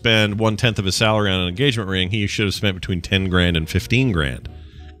should spend 1/10 of his salary on an engagement ring, he should have spent between 10 grand and 15 grand.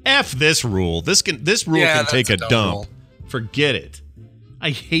 F this rule. This rule can take a dump. Rule. Forget it. I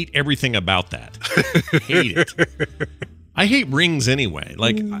hate everything about that. Hate it. I hate rings anyway.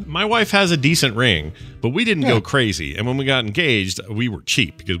 Like, my wife has a decent ring, but we didn't go crazy. And when we got engaged, we were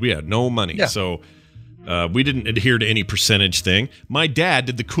cheap because we had no money. Yeah. So we didn't adhere to any percentage thing. My dad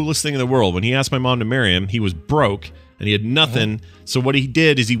did the coolest thing in the world. When he asked my mom to marry him, he was broke and he had nothing. So what he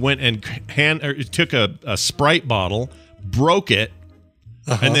did is he went and took a Sprite bottle, broke it,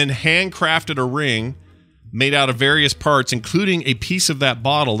 and then handcrafted a ring made out of various parts, including a piece of that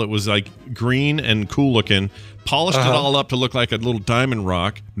bottle that was like green and cool looking, polished it all up to look like a little diamond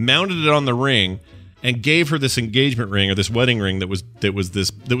rock, mounted it on the ring, and gave her this engagement ring or this wedding ring that was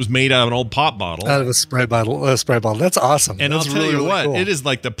made out of an old pop bottle. Out of a spray bottle. That's awesome. And That's I'll tell you what, cool. It is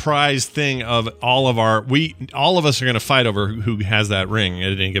like the prized thing of all of us are going to fight over who has that ring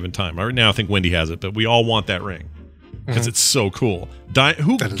at any given time. Right now, I think Wendy has it, but we all want that ring. Because it's so cool.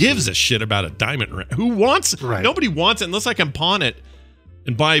 Who gives a shit about a diamond ring? Who wants it? Right. Nobody wants it unless I can pawn it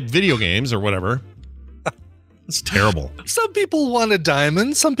and buy video games or whatever. It's terrible. Some people want a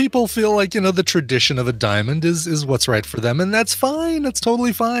diamond. Some people feel like, the tradition of a diamond is what's right for them. And that's fine. That's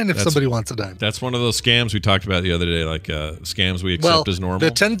totally fine if somebody wants a diamond. That's one of those scams we talked about the other day, like scams we accept as normal.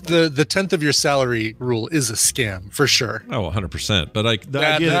 The 10th of your salary rule is a scam, for sure. Oh, 100%. But like the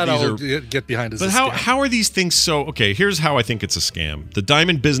idea that I'll get behind is a scam. But how are these things so... Okay, here's how I think it's a scam. The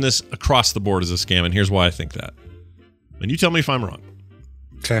diamond business across the board is a scam, and here's why I think that. And you tell me if I'm wrong.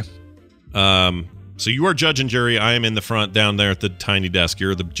 Okay. So you are judge and jury. I am in the front down there at the tiny desk.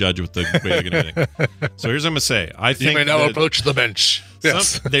 You're the judge with the big and everything. So here's what I'm going to say. I think you may now approach the bench.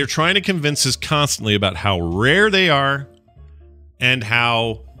 Yes. They're trying to convince us constantly about how rare they are and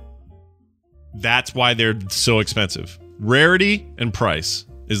how that's why they're so expensive. Rarity and price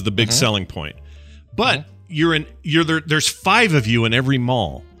is the big selling point. But there's 5 of you in every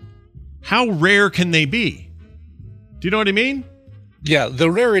mall. How rare can they be? Do you know what I mean? Yeah, the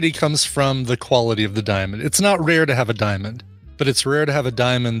rarity comes from the quality of the diamond. It's not rare to have a diamond, but it's rare to have a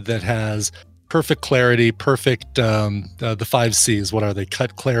diamond that has perfect clarity, perfect, the 5 C's. What are they?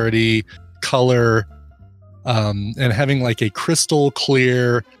 Cut, clarity, color, and having like a crystal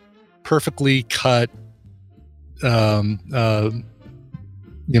clear, perfectly cut, I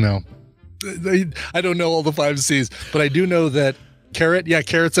don't know all the 5 C's, but I do know that carrot,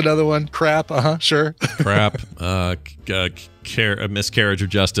 carrot's another one. Crap, sure. Crap, a miscarriage of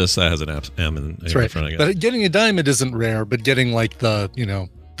justice. That has an M in front, I guess. But getting a diamond isn't rare, but getting like the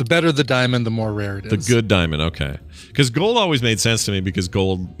better the diamond, the more rare it is. The good diamond, okay. Because gold always made sense to me because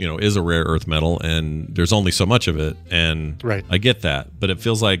gold, is a rare earth metal and there's only so much of it. And I get that, but it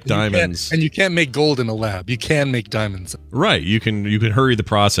feels like diamonds. And you can't make gold in a lab. You can make diamonds. Right. You can hurry the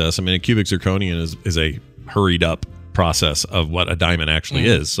process. I mean, a cubic zirconian is a hurried up process of what a diamond actually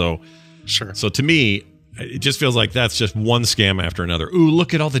is. So, sure. So to me, it just feels like that's just one scam after another. Ooh,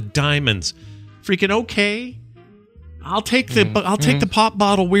 look at all the diamonds. Freaking okay. I'll take the pop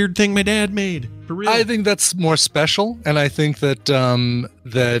bottle weird thing my dad made. For real. I think that's more special, and I think that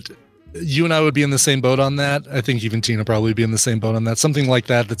that you and I would be in the same boat on that. I think even Tina probably would be in the same boat on that. Something like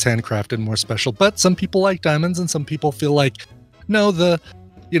that's handcrafted, more special. But some people like diamonds, and some people feel like no, the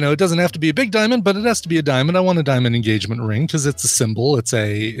it doesn't have to be a big diamond, but it has to be a diamond. I want a diamond engagement ring because it's a symbol. It's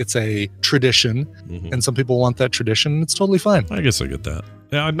a tradition, and some people want that tradition. It's totally fine. I guess I get that.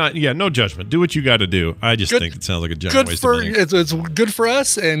 Yeah, no judgment. Do what you got to do. I just think it sounds like a giant waste of money. It's good for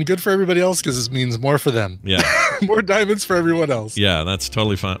us and good for everybody else because it means more for them. Yeah. More diamonds for everyone else. Yeah, that's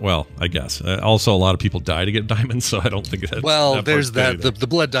totally fine. Well, I guess. Also, a lot of people die to get diamonds, so I don't think that's... Well, there's the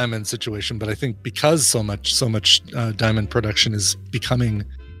blood diamond situation, but I think because so much diamond production is becoming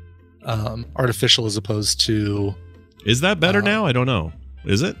artificial as opposed to... Is that better now? I don't know.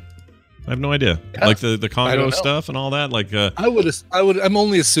 Is it? I have no idea. Yeah, like the Congo stuff and all that. Like I'm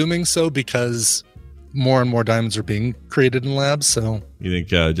only assuming so because more and more diamonds are being created in labs. So you think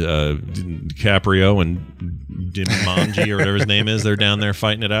DiCaprio and Dimanji or whatever his name is, they're down there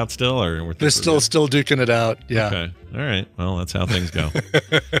fighting it out still, or they're still duking it out? Yeah. Okay. All right. Well, that's how things go.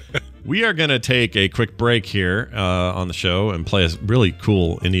 We are going to take a quick break here on the show and play a really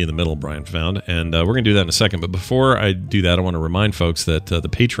cool Indie in the Middle Brian found. And we're going to do that in a second. But before I do that, I want to remind folks that the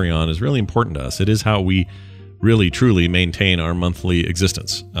Patreon is really important to us. It is how we really, truly maintain our monthly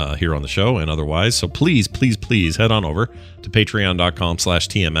existence here on the show and otherwise. So please, please, please head on over to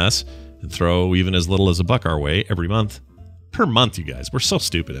patreon.com/TMS and throw even as little as $1 our way every month. Per month, you guys. We're so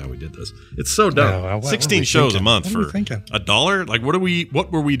stupid how we did this. It's so dumb. No, 16 shows a month for $1. Like,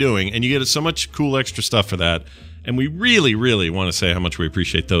 what were we doing? And you get so much cool extra stuff for that. And we really, really want to say how much we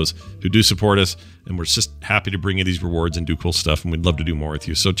appreciate those who do support us. And we're just happy to bring you these rewards and do cool stuff. And we'd love to do more with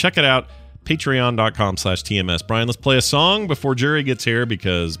you. So check it out. Patreon.com/TMS. Brian, let's play a song before Jerry gets here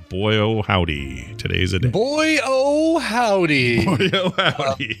because boy, oh, howdy. Today's a day. Boy, oh, howdy. Boy, oh,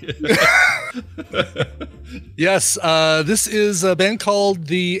 howdy. Yes, this is a band called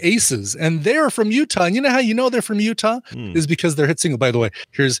The Aces, and they're from Utah. And you know how you know they're from Utah? Is because their hit single, by the way,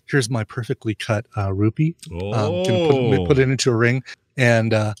 here's my perfectly cut rupee. Can put it into a ring.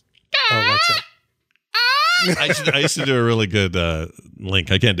 And, what's that? I used to do a really good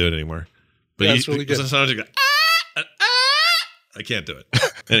link. I can't do it anymore. But that's really good. Sometimes you go, I can't do it.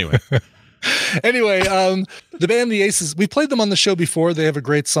 Anyway. The band The Aces, we played them on the show before. They have a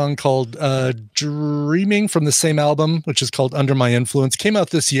great song called Dreaming from the same album, which is called Under My Influence. Came out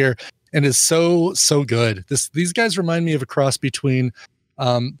this year and is so good. These guys remind me of a cross between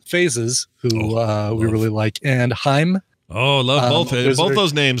Phases, who we really like, and Haim. Oh, love both. Both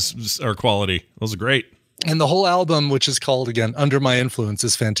those names are quality. Those are great. And the whole album, which is called, again, Under My Influence,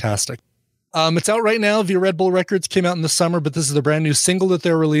 is fantastic. It's out right now via Red Bull Records. Came out in the summer, but this is the brand new single that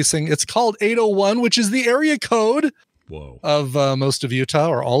they're releasing. It's called 801, which is the area code of most of Utah,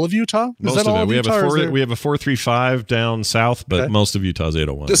 or all of Utah. Most of it. We have a 435 down south, but most of Utah is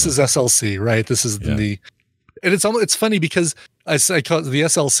 801. This is SLC, right? This is and it's funny because I call it the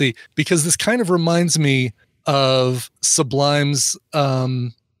SLC because this kind of reminds me of Sublime's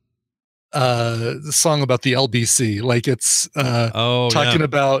the song about the LBC. Like it's talking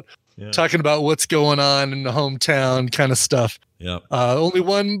about what's going on in the hometown kind of stuff. Yeah. Only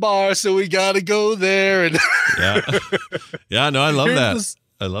one bar, so we got to go there. And no, I love that.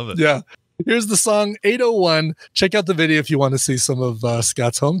 I love it. Yeah. Here's the song 801. Check out the video if you want to see some of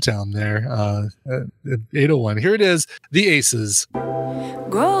Scott's hometown there. 801. Here it is. The Aces.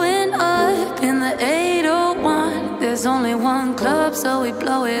 Growing up in the 801, there's only one club, so we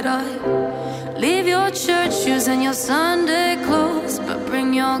blow it up. Leave your church shoes and your Sunday clothes, but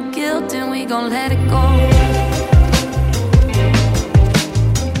bring your guilt and we gon' let it go.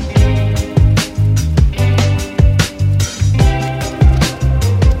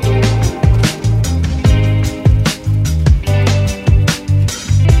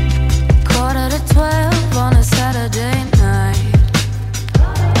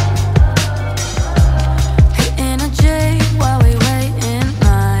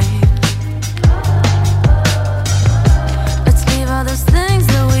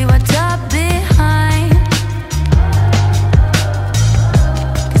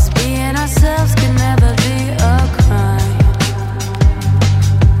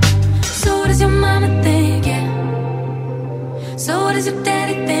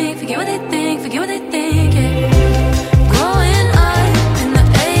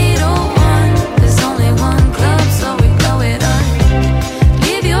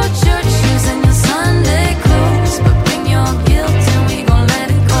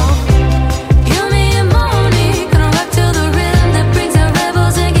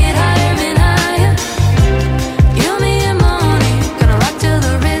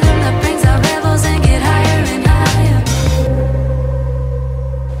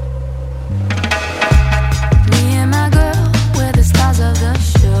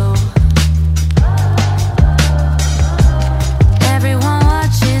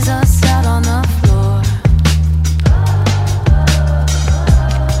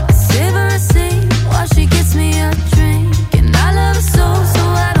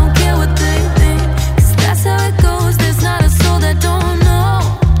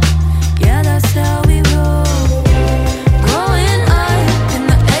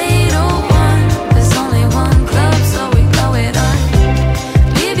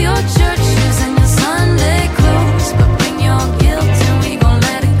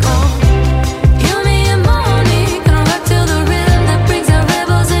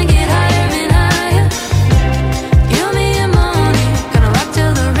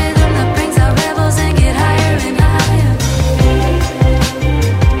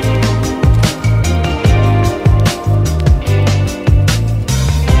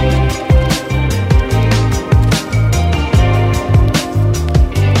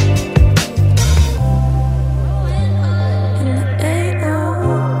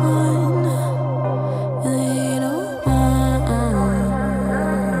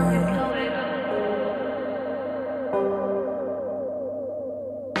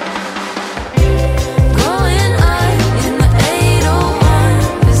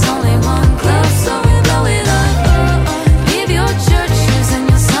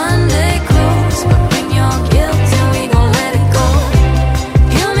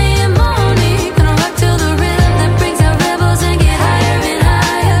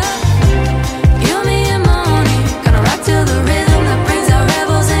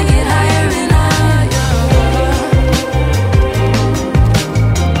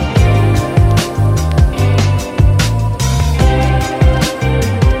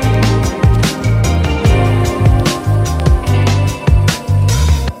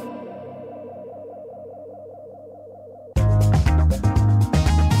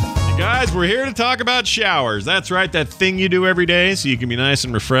 guys, we're here to talk about showers. That's right, that thing you do every day so you can be nice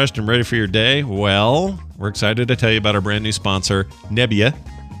and refreshed and ready for your day. Well, we're excited to tell you about our brand new sponsor, Nebbia.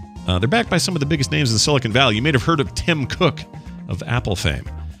 They're backed by some of the biggest names in Silicon Valley. You may have heard of Tim Cook of Apple fame.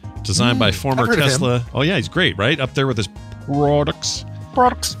 Designed by former Tesla. Oh, yeah, he's great, right? Up there with his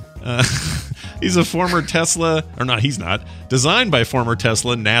products. He's a former Tesla, or not, he's not. Designed by former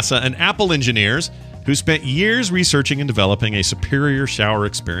Tesla, NASA, and Apple engineers who spent years researching and developing a superior shower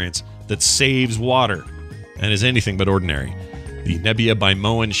experience that saves water and is anything but ordinary. The Nebbia by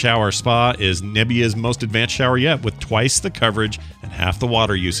Moen Shower Spa is Nebbia's most advanced shower yet, with twice the coverage and half the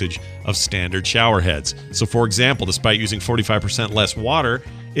water usage of standard shower heads. So, for example, despite using 45% less water,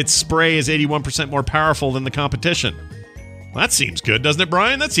 its spray is 81% more powerful than the competition. Well, that seems good, doesn't it,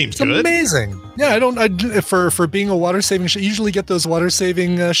 Brian? That seems good. Amazing. Yeah, for being a water saving. You usually get those water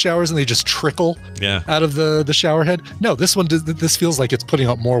saving showers, and they just trickle out of the shower head. No, this one this feels like it's putting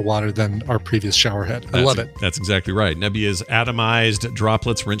out more water than our previous shower head. I love it. That's exactly right. Nebbia's atomized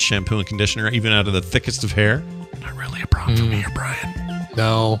droplets rinse shampoo and conditioner even out of the thickest of hair. Not really a problem for me here, Brian.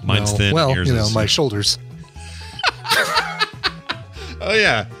 No, mine's thin. Well, yours is my shoulders. Oh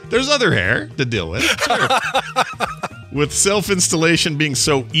yeah, there's other hair to deal with. Sure. With self-installation being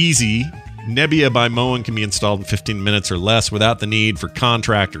so easy, Nebbia by Moen can be installed in 15 minutes or less without the need for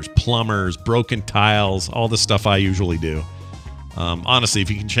contractors, plumbers, broken tiles, all the stuff I usually do. Honestly, if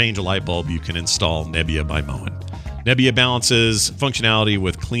you can change a light bulb, you can install Nebbia by Moen. Nebbia balances functionality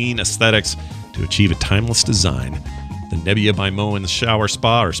with clean aesthetics to achieve a timeless design. The Nebbia by Moen Shower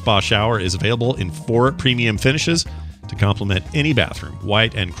Spa or Spa Shower is available in 4 premium finishes to complement any bathroom: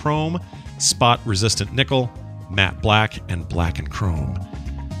 white and chrome, spot-resistant nickel, matte black, and black and chrome.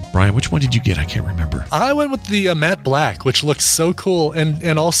 Brian, which one did you get? I can't remember. I went with the matte black, which looks so cool,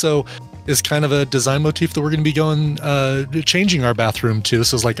 and also is kind of a design motif that we're going to be going changing our bathroom to.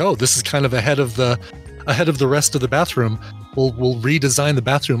 So it's like, oh, this is kind of ahead of the rest of the bathroom. We'll redesign the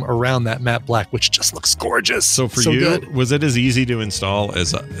bathroom around that matte black, which just looks gorgeous. So for you, good. Was it as easy to install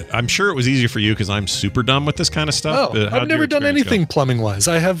as I'm sure it was easy for you because I'm super dumb with this kind of stuff. Oh, I've never done anything plumbing wise.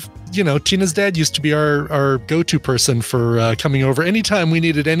 I have, Tina's dad used to be our go-to person for coming over anytime we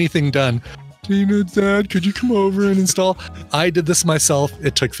needed anything done. Tina's dad, could you come over and install? I did this myself.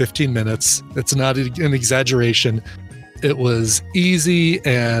 It took 15 minutes. It's not an exaggeration. It was easy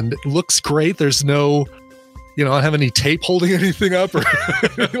and looks great. There's no, I don't have any tape holding anything up or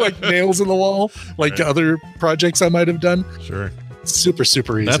like nails in the wall like other projects I might have done. Sure. Super,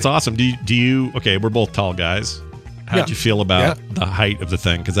 super easy. That's awesome. Do you okay, we're both tall guys. How'd you feel about the height of the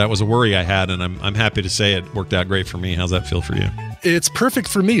thing? Because that was a worry I had, and I'm happy to say it worked out great for me. How's that feel for you? It's perfect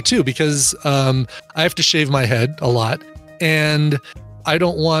for me, too, because I have to shave my head a lot, and I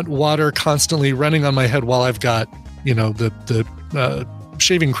don't want water constantly running on my head while I've got, the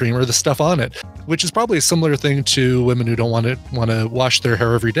shaving cream or the stuff on it, which is probably a similar thing to women who don't want to wash their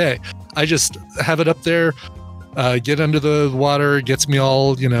hair every day. I just have it up there, get under the water, gets me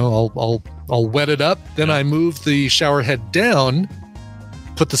all, I'll wet it up. Then I move the shower head down,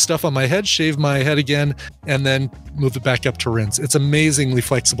 put the stuff on my head, shave my head again, and then move it back up to rinse. It's amazingly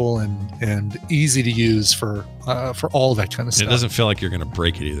flexible and easy to use for all that kind of stuff. It doesn't feel like you're going to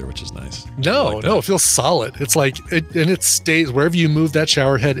break it either, which is nice. No, it feels solid. It's like, it stays wherever you move that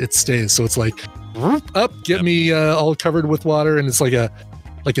shower head, it stays. So it's like up, get me all covered with water, and it's like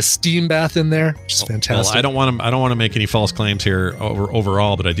a steam bath in there, which is fantastic. Well, I don't want to make any false claims here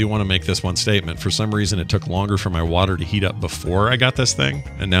overall, but I do want to make this one statement. For some reason, it took longer for my water to heat up before I got this thing,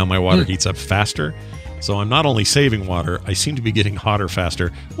 and now my water heats up faster. So I'm not only saving water, I seem to be getting hotter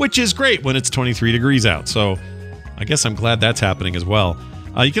faster, which is great when it's 23 degrees out. So I guess I'm glad that's happening as well.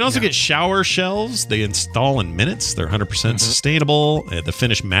 You can also get shower shelves. They install in minutes. They're 100% sustainable. The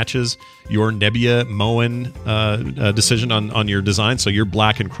finish matches your Nebbia Moen decision on your design. So your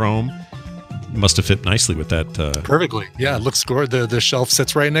black and chrome must have fit nicely with that. Perfectly. Yeah, it looks gorgeous. The shelf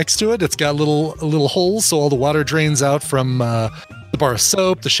sits right next to it. It's got little holes, so all the water drains out from the bar of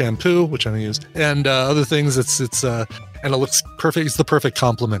soap, the shampoo, which I used, and other things. And it looks perfect. It's the perfect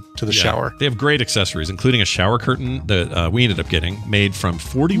complement to the shower. They have great accessories, including a shower curtain that we ended up getting made from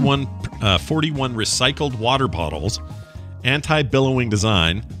 41 recycled water bottles, anti-billowing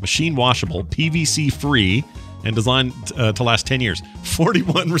design, machine washable, PVC free, and designed to last 10 years.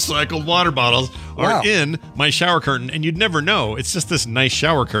 41 recycled water bottles are in my shower curtain, and you'd never know. It's just this nice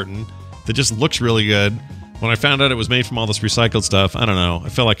shower curtain that just looks really good. When I found out it was made from all this recycled stuff, I don't know. I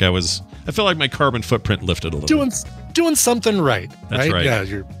feel like my carbon footprint lifted a little. Doing something right. That's right. Yeah,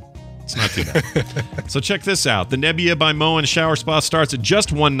 it's not too bad. So check this out. The Nebbia by Moen Shower Spa starts at just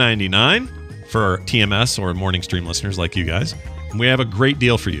 $199 for TMS or Morning Stream listeners like you guys. we have a great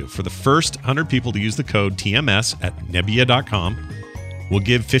deal for you. For the first 100 people to use the code TMS at Nebula.com, we'll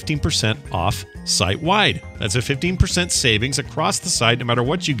give 15% off site-wide. That's a 15% savings across the site, no matter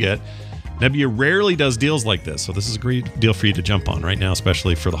what you get. Nebula rarely does deals like this, so this is a great deal for you to jump on right now,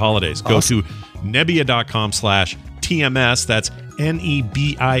 especially for the holidays. Awesome. Go to Nebula.com/TMS. That's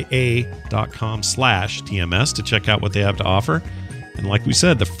Nebia.com/TMS to check out what they have to offer. And like we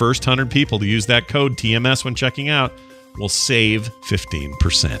said, the first 100 people to use that code TMS when checking out will save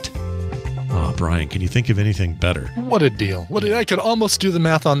 15%. Oh, Brian, can you think of anything better? What a deal. I could almost do the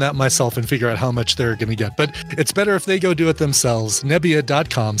math on that myself and figure out how much they're going to get. But it's better if they go do it themselves.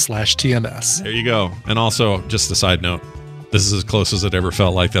 Nebia.com/TMS. There you go. And also, just a side note, this is as close as it ever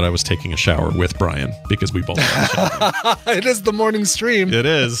felt like that I was taking a shower with Brian, because we both It is the morning stream. It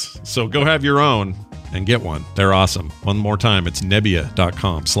is. So go have your own and get one. They're awesome. One more time, it's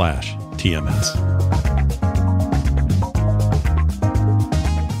Nebia.com/TMS.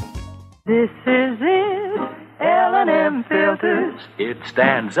 This is it, L&M filters. It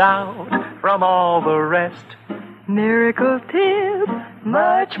stands out from all the rest. Miracle tip,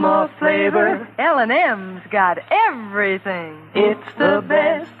 much more flavor. L&M's got everything. It's the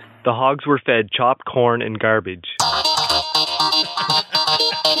best. The hogs were fed chopped corn and garbage.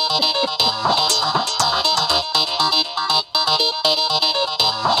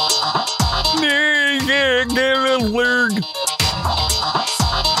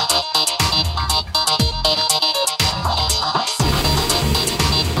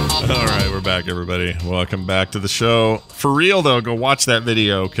 All right, we're back, everybody. Welcome back to the show. For real, though, go watch that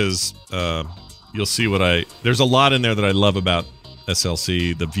video, because you'll see there's a lot in there that I love about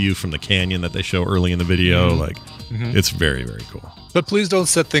SLC, the view from the canyon that they show early in the video. It's very, very cool. But please don't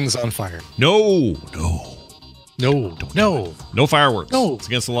set things on fire. No fireworks. No, it's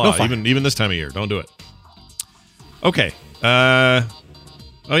against the law. Even this time of year, don't do it. Okay. Oh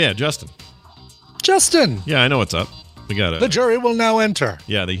yeah, Justin. Yeah, I know what's up. We got the jury will now enter.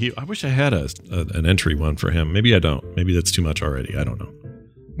 Yeah, I wish I had an entry one for him. Maybe I don't. Maybe that's too much already. I don't know.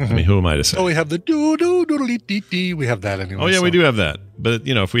 I mean, who am I to say? Oh, we have the doo-doo-doodly-dee-dee. We have that anyway. Oh, yeah, we do have that. But,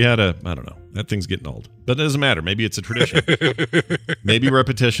 if we had I don't know. That thing's getting old. But it doesn't matter. Maybe it's a tradition. Maybe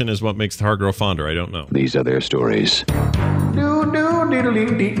repetition is what makes the heart grow fonder. I don't know. These are their stories.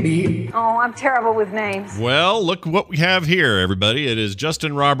 Oh, I'm terrible with names. Well, look what we have here, everybody. It is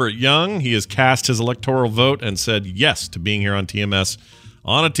Justin Robert Young. He has cast his electoral vote and said yes to being here on TMS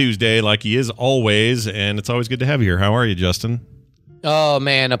on a Tuesday, like he is always. And it's always good to have you here. How are you, Justin? Oh,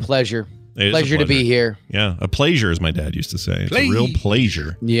 man, a pleasure. Pleasure to be here. Yeah, a pleasure, as my dad used to say. It's a real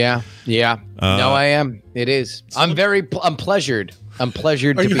pleasure. Yeah. No, I am. It is. I'm pleasured. I'm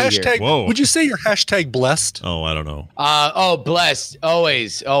pleasured to be here. Whoa. Would you say you're hashtag blessed? Oh, I don't know. Blessed.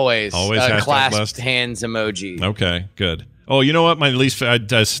 Always. Always hashtag clasped blessed? hands emoji. Okay, good. Oh, you know what? I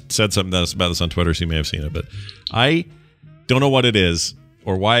said something about this on Twitter, so you may have seen it, but I don't know what it is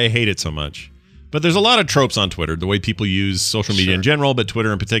or why I hate it so much. But there's a lot of tropes on Twitter, the way people use social media in general, but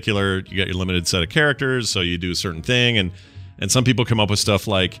Twitter in particular. You got your limited set of characters, so you do a certain thing, and some people come up with stuff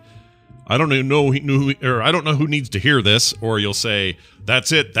like, I don't know who needs to hear this, or you'll say,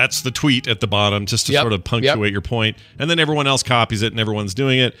 that's it, that's the tweet at the bottom, just to sort of punctuate your point, and then everyone else copies it and everyone's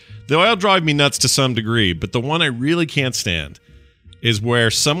doing it. They'll all drive me nuts to some degree, but the one I really can't stand is where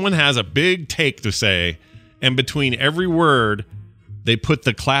someone has a big take to say, and between every word, they put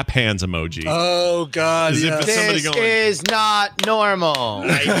the clap hands emoji. Oh, God. As if it's somebody going, is not normal.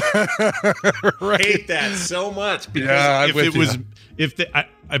 I hate that so much. Because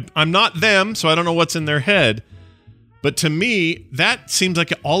I'm not them, so I don't know what's in their head. But to me, that seems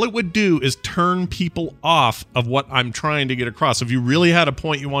like all it would do is turn people off of what I'm trying to get across. If you really had a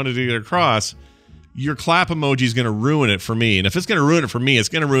point you wanted to get across, your clap emoji is going to ruin it for me. And if it's going to ruin it for me, it's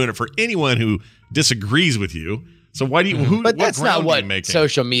going to ruin it for anyone who disagrees with you. So why do you? But that's not what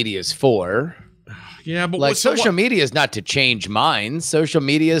social media is for. Yeah, but social media is not to change minds. Social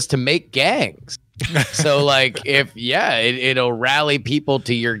media is to make gangs. So it'll rally people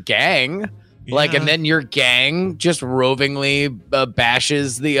to your gang, and then your gang just rovingly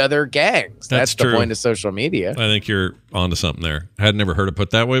bashes the other gangs. That's the point of social media. I think you're onto something there. I had never heard it put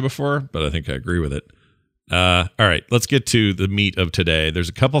that way before, but I think I agree with it. All right, let's get to the meat of today. There's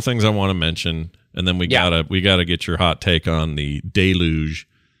a couple things I want to mention. And then we gotta get your hot take on the deluge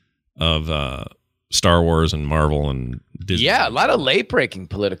of Star Wars and Marvel and Disney. Yeah, a lot of late-breaking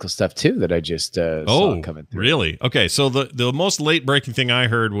political stuff too that I just saw coming through. Really? Okay, so the most late-breaking thing I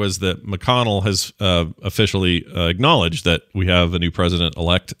heard was that McConnell has officially acknowledged that we have a new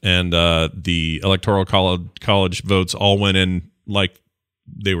president-elect, and the Electoral College votes all went in like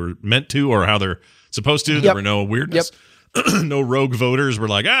they were meant to, or how they're supposed to. There were no weirdness. no rogue voters were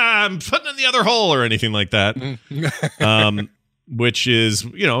like, I'm putting in the other hole or anything like that. Which is,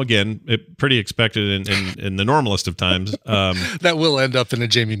 again, pretty expected in the normalest of times. That will end up in a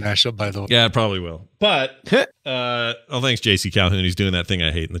Jamie mashup, by the way. Yeah, it probably will. But, thanks, JC Calhoun. He's doing that thing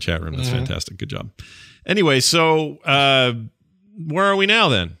I hate in the chat room. That's fantastic. Good job. Anyway, so where are we now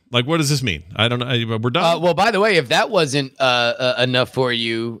then? Like, what does this mean? I don't know. We're done? Well, by the way, if that wasn't enough for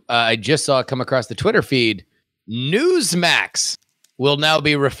you, I just saw it come across the Twitter feed. Newsmax will now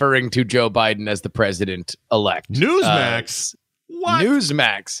be referring to Joe Biden as the president-elect. Newsmax? What?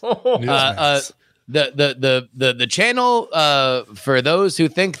 Newsmax. Newsmax. The channel, for those who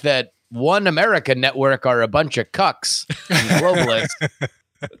think that One America Network are a bunch of cucks and globalists,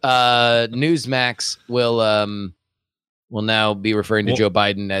 Newsmax will now be referring to Joe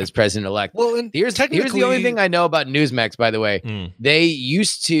Biden as president-elect. Well, here's the only thing I know about Newsmax, by the way. They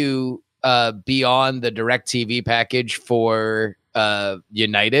used to be on the DirecTV package for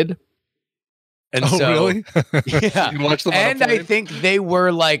United. And really? Yeah. You watch them and I think they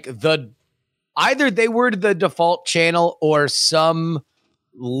were like either they were the default channel or some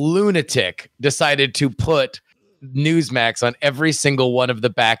lunatic decided to put Newsmax on every single one of the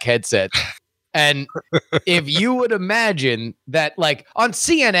back headsets. And if you would imagine that, like on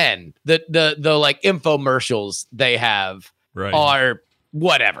CNN, the like infomercials they have are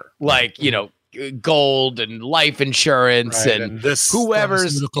whatever, like, gold and life insurance and this whoever's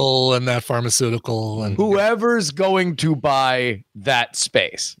pharmaceutical and that pharmaceutical and whoever's going to buy that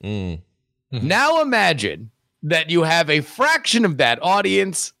space. Now imagine that you have a fraction of that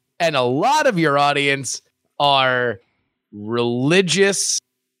audience and a lot of your audience are religious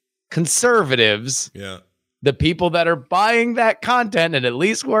conservatives. Yeah. The people that are buying that content, and at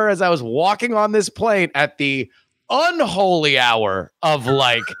least whereas I was walking on this plane at the unholy hour of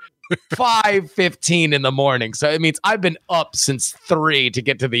like 5:15 in the morning. So it means I've been up since 3 to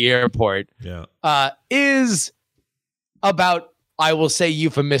get to the airport. Yeah. Is about, I will say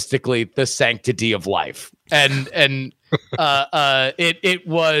euphemistically, the sanctity of life. And it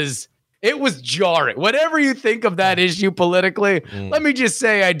was jarring. Whatever you think of that issue politically, let me just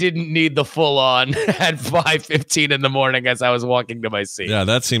say I didn't need the full on at 5:15 in the morning as I was walking to my seat. Yeah,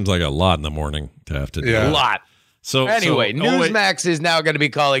 that seems like a lot in the morning to have to do. A lot. So anyway, Newsmax is now going to be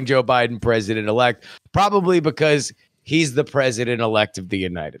calling Joe Biden president-elect, probably because he's the president-elect of the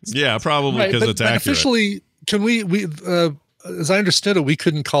United States. Yeah, probably because it's accurate. Officially, can we as I understood it, we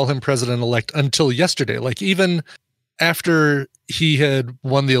couldn't call him president-elect until yesterday. Like, even after he had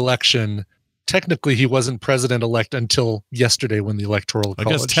won the election, technically he wasn't president-elect until yesterday when the Electoral College. I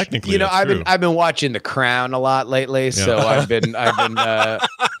guess technically, I've been watching The Crown a lot lately, so I've been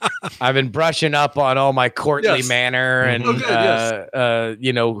brushing up on all my courtly manner and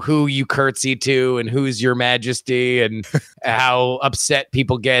who you curtsy to and who's your majesty and how upset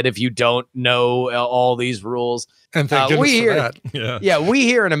people get if you don't know all these rules. And thank goodness for that. We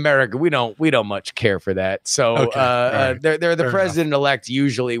here in America, we don't much care for that. So they're the president-elect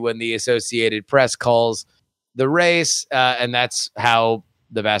usually when the Associated Press calls the race, and that's how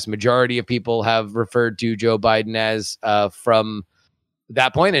the vast majority of people have referred to Joe Biden as from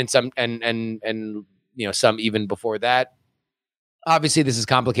that point, and some and some even before that. Obviously, this is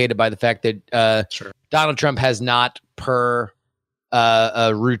complicated by the fact that Donald Trump has not, per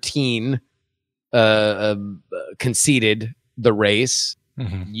a routine, conceded the race.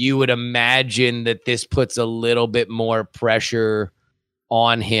 You would imagine that this puts a little bit more pressure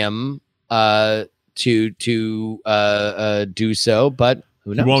on him to do so, but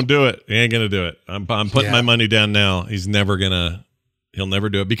who knows? He won't do it. He ain't gonna do it. I'm putting my money down now. He'll never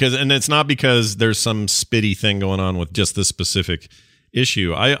do it and it's not because there's some spitty thing going on with just this specific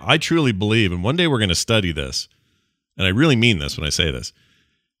issue. I truly believe, and one day we're going to study this, and I really mean this when I say this.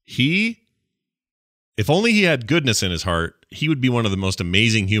 If only he had goodness in his heart, he would be one of the most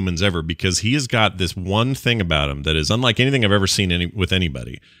amazing humans ever, because he has got this one thing about him that is unlike anything I've ever seen with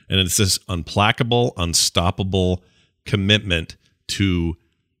anybody. And it's this implacable, unstoppable commitment to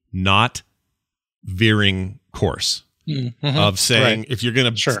not veering course. Of saying, if you're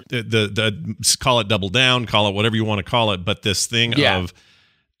going to the call it double down, call it whatever you want to call it, but this thing of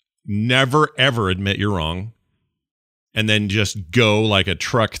never, ever admit you're wrong. And then just go like a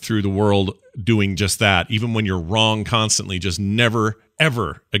truck through the world doing just that, even when you're wrong constantly, just never,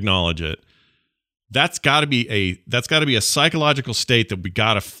 ever acknowledge it. That's got to be a psychological state that we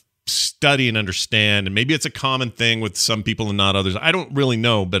got to study and understand. And maybe it's a common thing with some people and not others. I don't really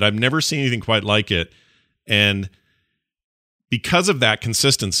know, but I've never seen anything quite like it. And because of that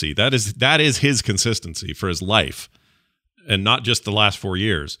consistency, that is his consistency for his life, and not just the last 4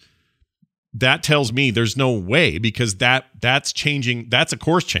 years. that tells me there's no way, because that's changing. That's a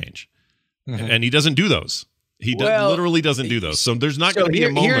course change. And he doesn't do those. He literally doesn't do those. So there's not going to be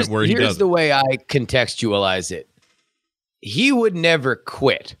a moment where he does. Here's the way I contextualize it. He would never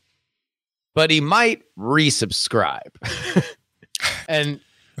quit, but he might resubscribe. and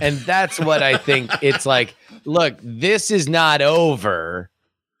that's what I think. It's like, look, this is not over.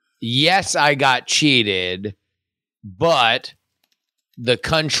 Yes, I got cheated, but the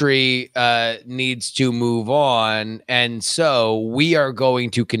country needs to move on. And so we are going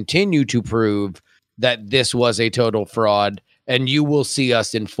to continue to prove that this was a total fraud, and you will see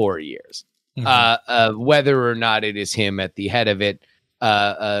us in 4 years. Whether or not it is him at the head of it,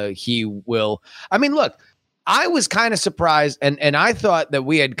 he will. I mean, look, I was kind of surprised, and I thought that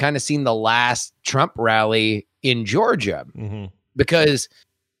we had kind of seen the last Trump rally in Georgia, because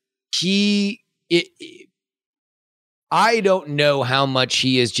I don't know how much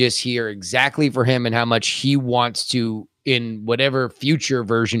he is just here exactly for him and how much he wants to, in whatever future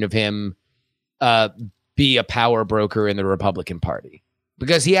version of him, be a power broker in the Republican Party,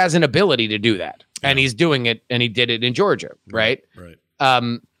 because he has an ability to do that, and he's doing it, and he did it in Georgia, right?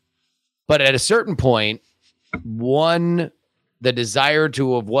 But at a certain point, the desire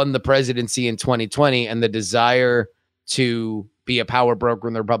to have won the presidency in 2020 and the desire to be a power broker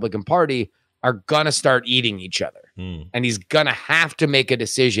in the Republican Party are gonna start eating each other, and he's gonna have to make a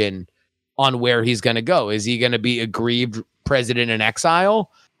decision on where he's gonna go. Is he gonna be a grieved president in exile?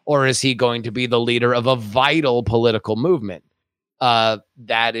 Or is he going to be the leader of a vital political movement?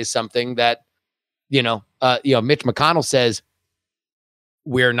 That is something that, Mitch McConnell says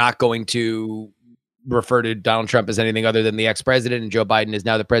we're not going to refer to Donald Trump as anything other than the ex-president, and Joe Biden is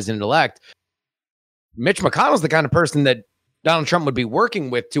now the president-elect. Mitch McConnell's the kind of person that Donald Trump would be working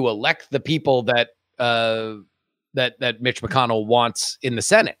with to elect the people that Mitch McConnell wants in the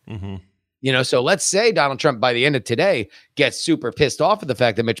Senate. So let's say Donald Trump, by the end of today, gets super pissed off at the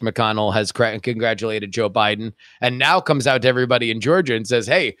fact that Mitch McConnell has congratulated Joe Biden and now comes out to everybody in Georgia and says,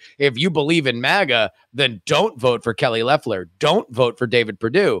 hey, if you believe in MAGA, then don't vote for Kelly Loeffler. Don't vote for David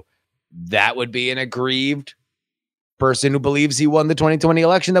Perdue. That would be an aggrieved person who believes he won the 2020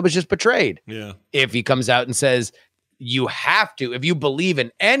 election that was just betrayed. Yeah. If he comes out and says, you have to, if you believe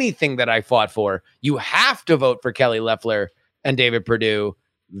in anything that I fought for, you have to vote for Kelly Loeffler and David Perdue.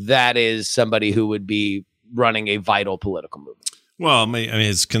 That is somebody who would be running a vital political movement. Well, I mean,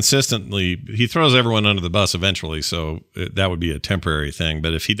 it's consistently, he throws everyone under the bus eventually, so that would be a temporary thing.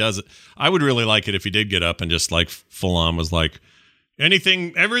 But if he does it, I would really like it if he did get up and just like full on was like,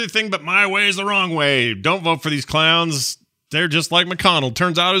 everything but my way is the wrong way. Don't vote for these clowns. They're just like McConnell.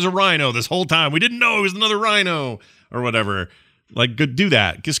 Turns out he was a rhino this whole time. We didn't know he was another rhino or whatever. Like, do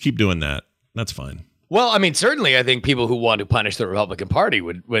that. Just keep doing that. That's fine. Well, I mean, certainly, I think people who want to punish the Republican Party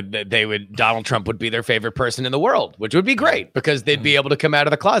Donald Trump would be their favorite person in the world, which would be great because they'd be able to come out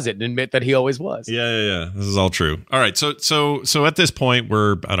of the closet and admit that he always was. Yeah. This is all true. All right. So at this point,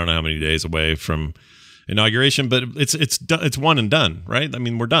 we're, I don't know how many days away from inauguration, but it's one and done, right? I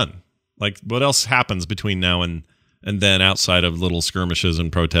mean, we're done. Like, what else happens between now and then outside of little skirmishes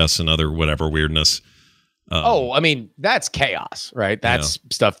and protests and other whatever weirdness? I mean, that's chaos, right? That's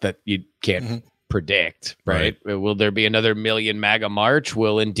stuff that you can't predict, right? Will there be another million MAGA march?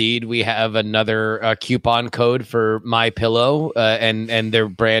 Will indeed we have another coupon code for My Pillow and their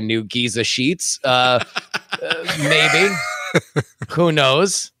brand new Giza sheets? Maybe. Who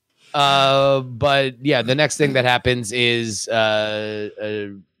knows? But yeah, the next thing that happens is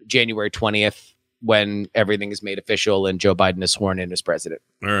January 20th when everything is made official and Joe Biden is sworn in as president.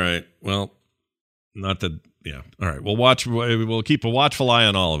 All right. Well, not that. Yeah. All right. We'll keep a watchful eye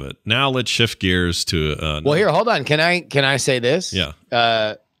on all of it. Now let's shift gears to. Here, hold on. Can I say this? Yeah.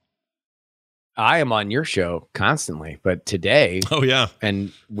 I am on your show constantly, but today. Oh yeah.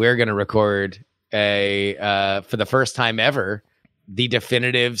 And we're gonna record for the first time ever, the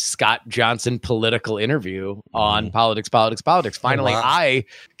definitive Scott Johnson political interview on Politics. Finally, I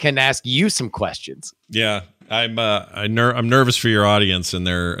can ask you some questions. Yeah. I'm nervous for your audience and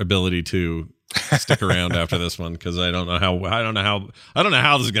their ability to stick around after this one, because I don't know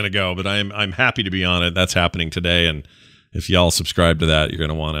how this is going to go, but I'm happy to be on it. That's happening today, and if y'all subscribe to that, you're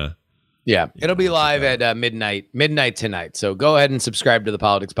going to want to. Yeah, it'll be live at midnight tonight. So go ahead and subscribe to the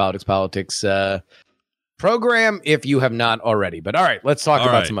Politics program if you have not already. But all right, let's talk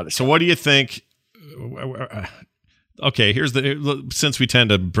about some other stuff. So what do you think? Okay, since we tend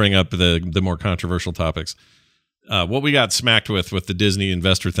to bring up the more controversial topics. What we got smacked with the Disney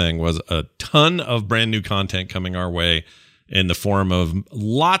investor thing was a ton of brand new content coming our way in the form of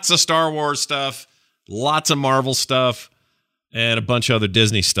lots of Star Wars stuff, lots of Marvel stuff, and a bunch of other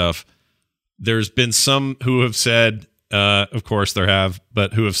Disney stuff. there's been some who have said, of course there have,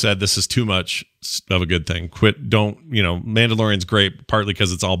 but who have said this is too much of a good thing. Quit, don't, Mandalorian's great, partly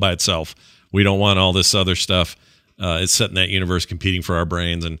because it's all by itself. We don't want all this other stuff. It's set in that universe competing for our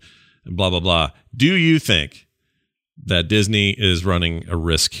brains and blah, blah, blah. Do you think that Disney is running a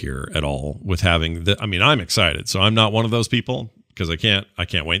risk here at all with having I'm excited. So I'm not one of those people because I can't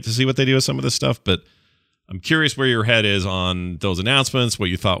wait to see what they do with some of this stuff, but I'm curious where your head is on those announcements, what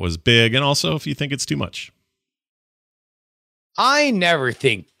you thought was big, and also if you think it's too much. I never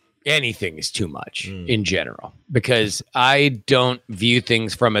think anything is too much in general because I don't view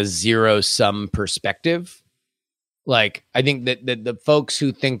things from a zero-sum perspective. Like, I think that the folks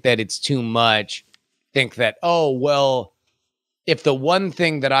who think that it's too much think that, oh, well, if the one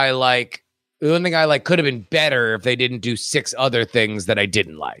thing I like could have been better if they didn't do 6 other things that I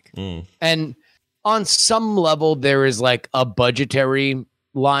didn't like. And on some level, there is like a budgetary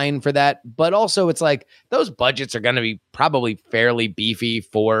line for that, but also it's like those budgets are going to be probably fairly beefy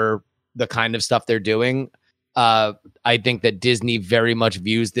for the kind of stuff they're doing. I think that Disney very much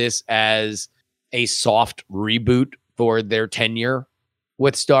views this as a soft reboot for their tenure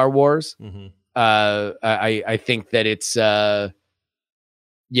with Star Wars. I think that it's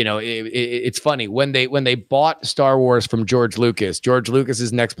it's funny when they bought Star Wars from George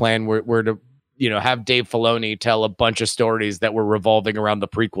Lucas's next plan were to have Dave Filoni tell a bunch of stories that were revolving around the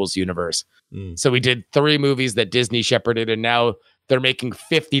prequels universe. So we did 3 movies that Disney shepherded, and now they're making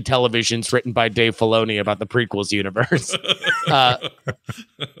 50 televisions written by Dave Filoni about the prequels universe.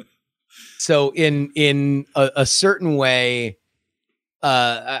 So in a certain way,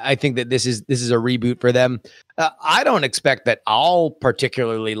 I think that this is a reboot for them. I don't expect that I'll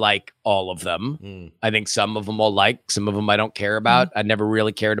particularly like all of them. I think some of them I'll like, some of them I don't care about. I never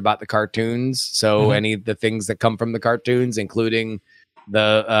really cared about the cartoons, so any of the things that come from the cartoons, including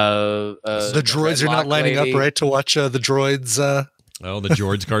the droids, you're not lining up right to watch the droids. The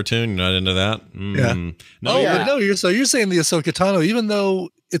Droids cartoon, you're not into that? You're saying the Ahsoka Tano, even though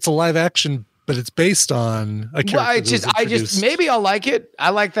it's a live action. But it's based on a character. I just maybe I'll like it. I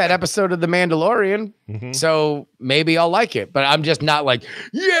like that episode of The Mandalorian, so maybe I'll like it. But I'm just not like,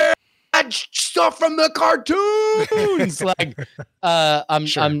 yeah, stuff from the cartoons.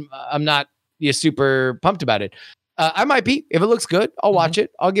 I'm not super pumped about it. I might be if it looks good. I'll watch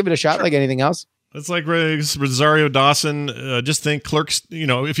it. I'll give it a shot, like anything else. It's like Rosario Dawson. Just think Clerks.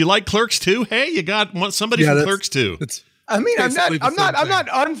 If you like Clerks 2, hey, you got somebody from Clerks 2. I'm not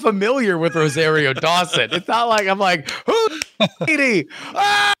unfamiliar with Rosario Dawson. It's not like I'm like, who's lady?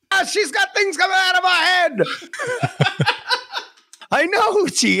 She's got things coming out of her head. I know who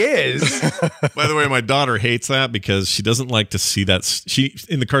she is. By the way, my daughter hates that because she doesn't like to see that. She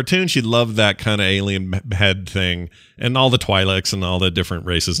in the cartoon, she loved that kind of alien head thing and all the Twi'leks and all the different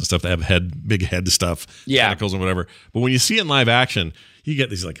races and stuff that have big head stuff, tentacles and whatever. But when you see it in live action, you get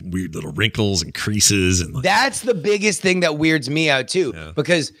these like weird little wrinkles and creases, and that's the biggest thing that weirds me out too. Yeah.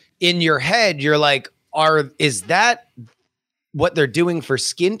 Because in your head, you're like, is that what they're doing for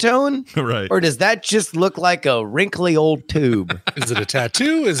skin tone? Right. Or does that just look like a wrinkly old tube? Is it a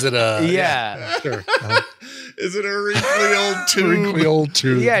tattoo? Is it a... Yeah. Sure. Is it a wrinkly old tube? Wrinkly old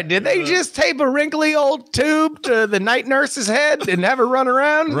tube. Yeah. Did they just tape a wrinkly old tube to the night nurse's head and have her run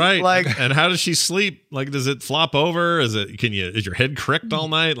around? Right. And how does she sleep? Like, does it flop over? Is your head cricked all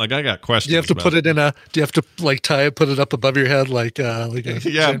night? Like, I got questions. Do you have to put it in do you have to like put it up above your head? Put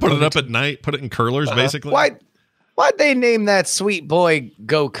it up at night, put it in curlers, basically. Why'd they name that sweet boy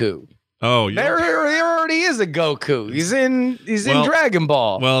Goku? Oh, yeah. There already is a Goku. He's in Dragon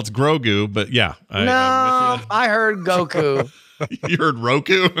Ball. Well, it's Grogu, but yeah. I heard Goku. You heard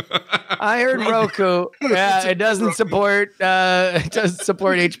Roku? I heard Roku. Yeah, it doesn't support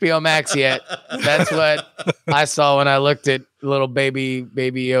HBO Max yet. That's what I saw when I looked at little baby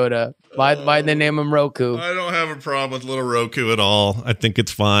Yoda. Why'd they name him Roku? I don't have a problem with little Roku at all. I think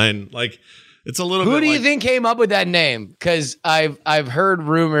it's fine. Like, it's a little bit. Who do you think came up with that name? Because I've heard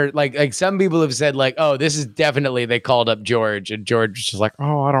rumors, like some people have said, like, oh, this is definitely they called up George, and George was just like,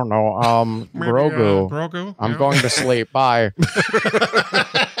 oh, I don't know, Grogu. Grogu. I'm going to sleep. Bye.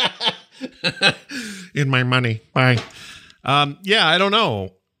 In my money. Bye. Yeah, I don't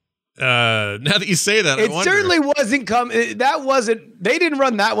know. Now that you say that, it certainly wasn't they didn't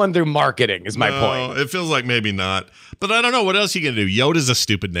run that one through marketing, is my point. It feels like maybe not. But I don't know. What else are you going to do? Yoda's a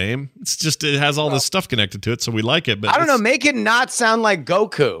stupid name. It's just, it has all this stuff connected to it, so we like it. But I don't know. Make it not sound like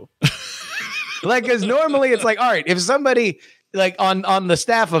Goku. Like, because normally it's like, all right, if somebody like on the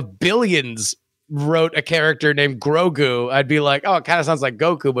staff of billions wrote a character named Grogu, I'd be like, oh, it kind of sounds like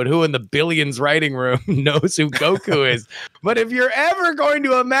Goku, but who in the billions writing room knows who Goku is? But if you're ever going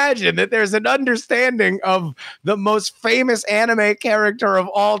to imagine that there's an understanding of the most famous anime character of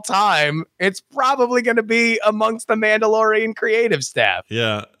all time, it's probably going to be amongst the Mandalorian creative staff.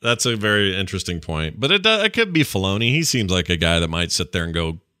 Yeah, that's a very interesting point. But it could be Filoni. He seems like a guy that might sit there and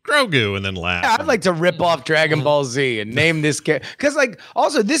go, Grogu, and then laugh. Yeah, I'd like to rip off Dragon Ball Z and name this character. Because,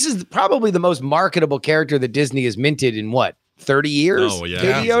 also, this is probably the most marketable character that Disney has minted in, 30 years? Oh, yeah.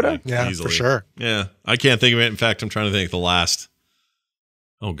 Baby Yoda? Yeah, Easily. for sure. Yeah, I can't think of it. In fact, I'm trying to think the last.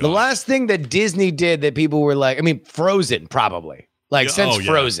 Oh, God. The last thing that Disney did that people were like, Frozen, probably. Since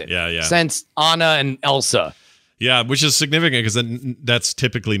Frozen. Yeah. Since Anna and Elsa. Yeah, which is significant because that's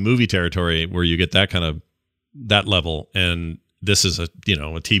typically movie territory where you get that level. And this is a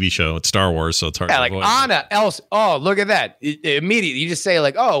TV show. It's Star Wars, so it's hard to avoid. Anna, Elsa. Oh, look at that. Immediately, you just say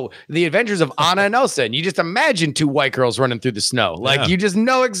the adventures of Anna and Elsa, and you just imagine two white girls running through the snow. You just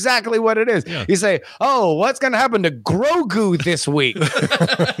know exactly what it is. Yeah. You say, oh, what's going to happen to Grogu this week?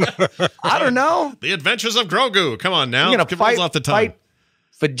 I don't know. The Adventures of Grogu. Come on now. You're going to off the tongue. fight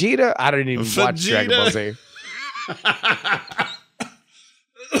Vegeta? I don't even watch Dragon Ball Z.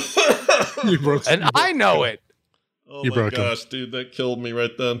 And I know it. Oh my gosh, dude, that killed me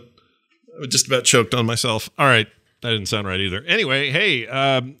right then. I just about choked on myself. All right, that didn't sound right either. Anyway, hey,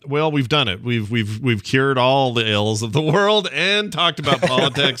 well, we've done it. We've cured all the ills of the world and talked about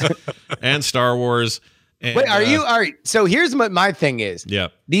politics and Star Wars. And, wait, are you all right? So here's what my thing is. Yeah,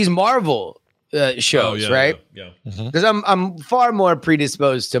 these Marvel shows, right? Yeah, because I'm far more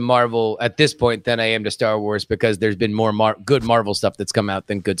predisposed to Marvel at this point than I am to Star Wars because there's been more good Marvel stuff that's come out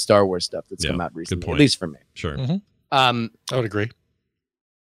than good Star Wars stuff that's come out recently. Good point. At least for me. Sure. Mm-hmm. I would agree.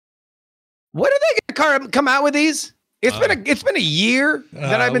 When are they going to come out with these? It's been a year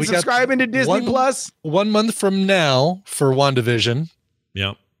that I've been subscribing to Disney Plus. 1 month from now for WandaVision.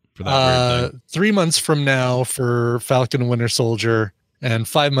 Yeah. For that weird thing. 3 months from now for Falcon and Winter Soldier, and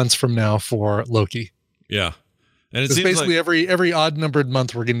 5 months from now for Loki. Yeah. And it's basically every odd numbered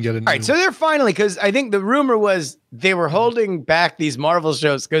month we're going to get a new. All right, so they're finally, because I think the rumor was they were holding back these Marvel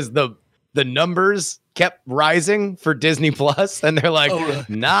shows because the numbers kept rising for Disney Plus, and they're like,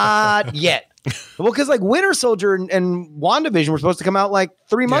 not yet. Well, because Winter Soldier and WandaVision were supposed to come out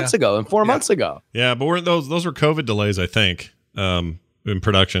 3 months ago and 4 months ago. Yeah, but those were COVID delays, I think, in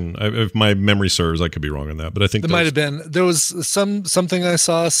production. If my memory serves, I could be wrong on that, but I think might have been. There was something I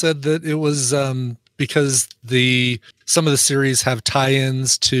saw said that it was because some of the series have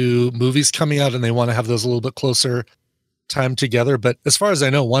tie-ins to movies coming out, and they want to have those a little bit closer time together. But as far as I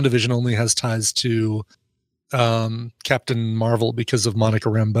know, WandaVision only has ties to Captain Marvel because of Monica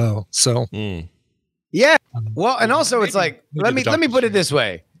Rambeau. So yeah, well, and also it's let me put it this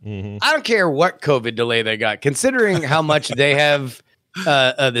way. Mm-hmm. I don't care what COVID delay they got, considering how much they have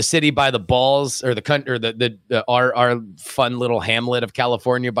the city by the balls, or the country, or our fun little hamlet of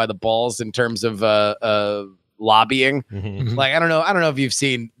California by the balls in terms of lobbying. Mm-hmm. I don't know if you've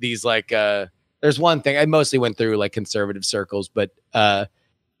seen these there's one thing I mostly went through conservative circles, but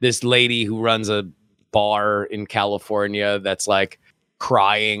this lady who runs a bar in California that's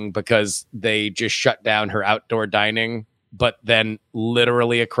crying because they just shut down her outdoor dining, but then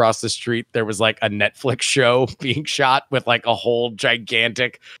literally across the street there was a Netflix show being shot with a whole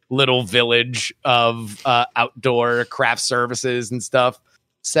gigantic little village of outdoor craft services and stuff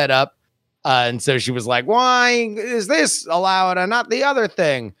set up, and so she was like, why is this allowed and not the other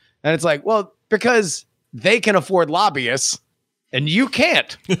thing? And it's well, because they can afford lobbyists and you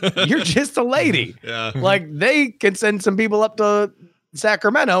can't. You're just a lady. Yeah. They can send some people up to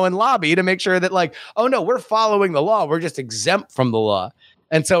Sacramento and lobby to make sure that oh no, we're following the law. We're just exempt from the law.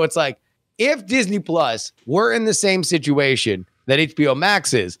 And so it's if Disney Plus were in the same situation that HBO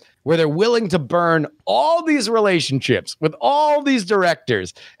Max is, where they're willing to burn all these relationships with all these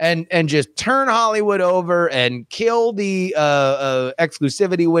directors and just turn Hollywood over and kill the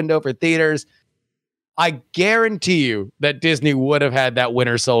exclusivity window for theaters, I guarantee you that Disney would have had that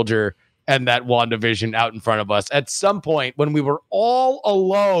Winter Soldier and that WandaVision out in front of us at some point when we were all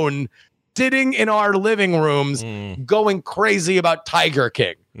alone, sitting in our living rooms, going crazy about Tiger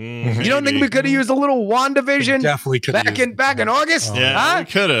King. You don't think we could have used a little WandaVision back in August? Yeah,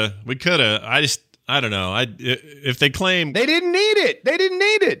 huh? we could have. I don't know. If they claim they didn't need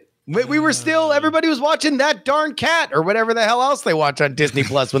it. We were still, everybody was watching That Darn Cat or whatever the hell else they watch on Disney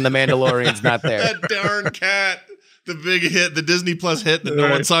Plus when The Mandalorian's not there. That darn cat. The big hit, the Disney Plus hit that no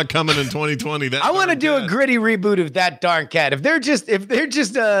one saw coming in 2020. I want to do a gritty reboot of That Darn Cat. If they're just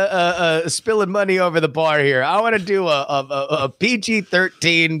spilling money over the bar here, I want to do a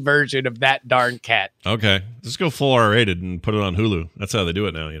PG-13 version of That Darn Cat. Okay, let's go full R-rated and put it on Hulu. That's how they do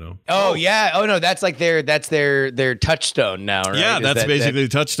it now, you know. Oh yeah. Oh no, that's like their touchdown now, right? Yeah, that's basically the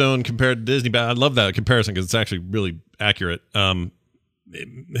touchstone compared to Disney. But I love that comparison because it's actually really accurate.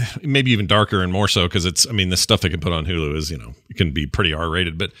 Maybe even darker and more so because it's. I mean, the stuff they can put on Hulu is, you know, it can be pretty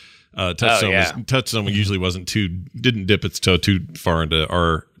R-rated, but Touchstone usually didn't dip its toe too far into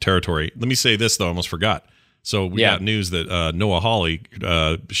our territory. Let me say this though, I almost forgot. So we got news that Noah Hawley,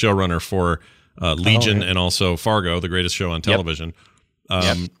 showrunner for Legion and also Fargo, the greatest show on television,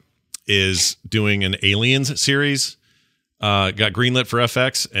 is doing an Aliens series. Got greenlit for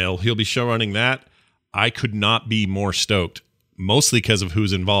FX. He'll be showrunning that. I could not be more stoked. Mostly because of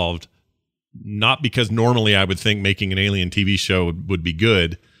who's involved, not because normally I would think making an alien TV show would be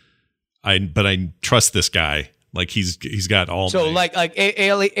good. But I trust this guy. Like he's got all. So like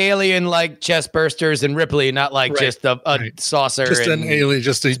alien like chest bursters and Ripley, not like just a saucer. Just an alien,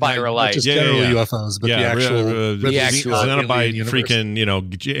 just a spiral light. Just general UFOs, but the actual Xenobite freaking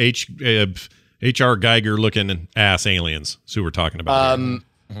H.R. Geiger looking ass aliens. Is who we're talking about.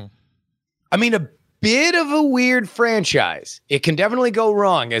 I mean a bit of a weird franchise. It can definitely go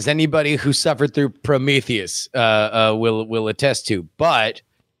wrong, as anybody who suffered through Prometheus will attest to. But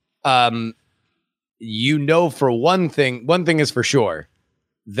you know, for one thing is for sure,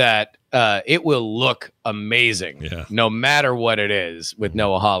 that it will look amazing, no matter what it is with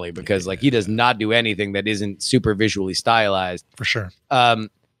Noah Hawley, because like he does not do anything that isn't super visually stylized. For sure.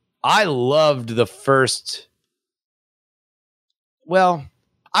 I loved the first. Well,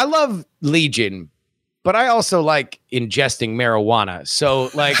 I love Legion. But I also like ingesting marijuana. So,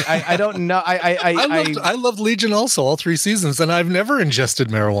 like, I don't know. I loved Legion also, all 3 seasons, and I've never ingested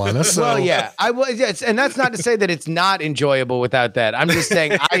marijuana. So. Well, yeah, I was, and that's not to say that it's not enjoyable without that. I'm just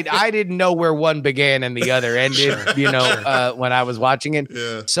saying I didn't know where one began and the other ended. You know, when I was watching it.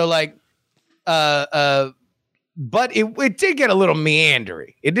 Yeah. So, like, but it did get a little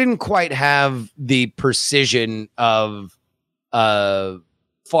meandery. It didn't quite have the precision of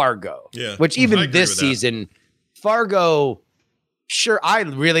Fargo, which even this season, Fargo, sure, I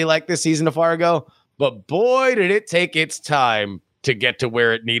really like this season of Fargo, but boy, did it take its time to get to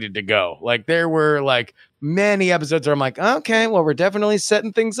where it needed to go. Like there were like many episodes where I'm like, okay, well, we're definitely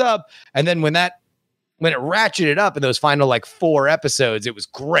setting things up. And then when it ratcheted up in those final like 4 episodes, it was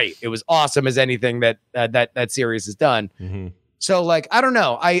great. It was awesome as anything that series has done. Mm-hmm. So like, I don't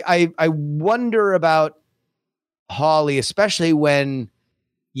know. I wonder about Hawley, especially when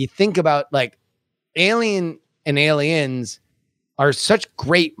you think about like Alien and Aliens are such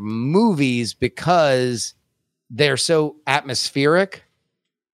great movies because they're so atmospheric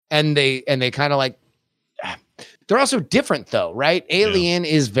and they kind of like, they're also different though, right? Alien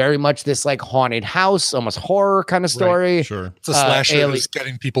is very much this like haunted house, almost horror kind of story. Right, sure. It's a slasher who's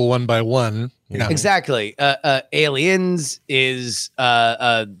getting people one by one. Yeah. Exactly. Aliens is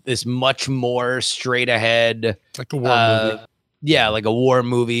this much more straight ahead. It's like a war movie. Yeah, like a war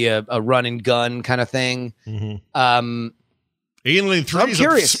movie, a run and gun kind of thing. Mm-hmm. Alien 3 is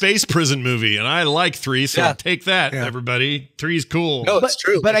a space prison movie, and I like 3, so take that, everybody. 3 is cool. No, it's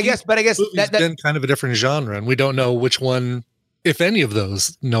true. But I guess that's been kind of a different genre, and we don't know which one, if any of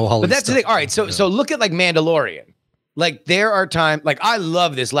those, know Hawley. But that's the thing. All right, so look at like Mandalorian. Like there are times, like I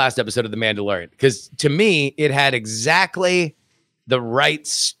love this last episode of The Mandalorian because to me it had exactly the right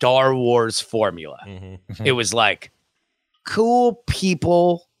Star Wars formula. Mm-hmm. It was like cool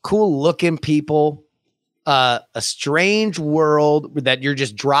people, cool looking people, a strange world that you're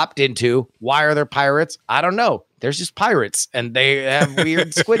just dropped into. Why are there pirates? I don't know. There's just pirates and they have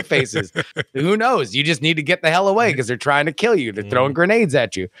weird squid faces. Who knows? You just need to get the hell away because they're trying to kill you. They're throwing grenades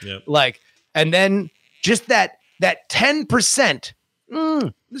at you. Yep. Like, and then just that 10%,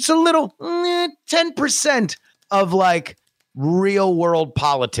 it's a little 10% of like real world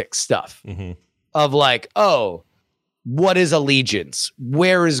politics stuff of like, oh, what is allegiance?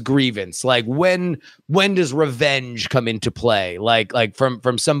 Where is grievance? Like when does revenge come into play? Like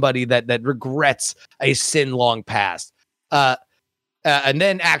from somebody that regrets a sin long past. And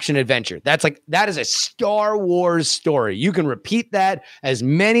then action adventure. That is a Star Wars story. You can repeat that as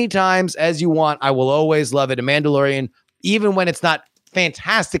many times as you want. I will always love it. A Mandalorian, even when it's not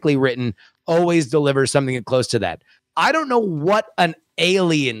fantastically written, always delivers something close to that. I don't know what an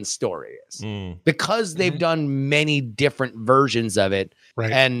alien story is because they've done many different versions of it.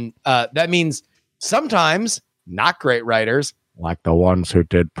 Right. And that means sometimes not great writers, like the ones who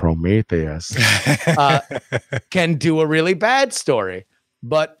did Prometheus, can do a really bad story.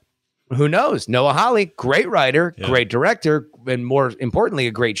 But who knows? Noah Hawley, great writer, great director, and more importantly,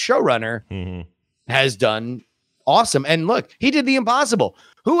 a great showrunner, has done awesome. And look, he did the impossible.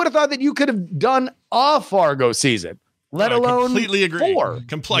 Who would have thought that you could have done a Fargo season, let alone completely agree. 4?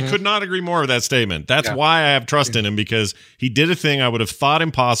 I could not agree more with that statement. That's why I have trust in him, because he did a thing I would have thought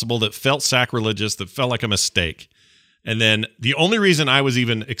impossible, that felt sacrilegious, that felt like a mistake. And then the only reason I was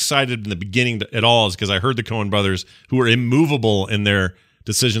even excited in the beginning at all is because I heard the Coen brothers, who were immovable in their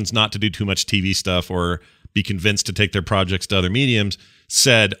decisions not to do too much TV stuff or be convinced to take their projects to other mediums,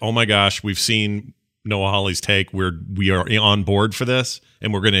 said, "Oh my gosh, we've seen Noah Hawley's take. We are on board for this,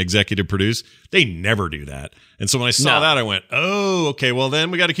 and we're going to executive produce." They never do that. And so when I saw that, I went, "Oh, okay. Well,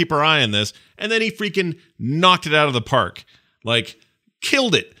 then we got to keep our eye on this." And then he freaking knocked it out of the park, like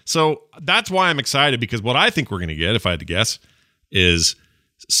killed it. So that's why I'm excited, because what I think we're going to get, if I had to guess, is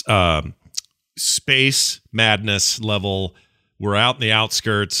space madness level. We're out in the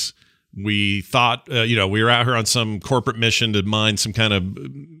outskirts. We thought, we were out here on some corporate mission to mine some kind of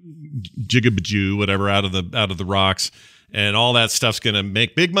jigabajoo, whatever, out of the rocks, and all that stuff's going to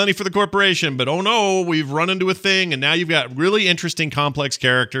make big money for the corporation. But oh no, we've run into a thing, and now you've got really interesting, complex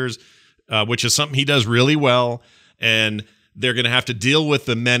characters, which is something he does really well, and they're going to have to deal with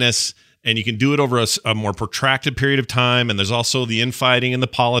the menace. And you can do it over a more protracted period of time. And there's also the infighting and the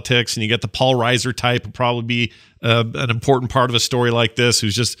politics, and you get the Paul Reiser type will probably be an important part of a story like this,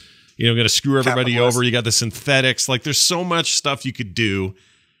 who's just going to screw everybody over. You got the synthetics. Like, there's so much stuff you could do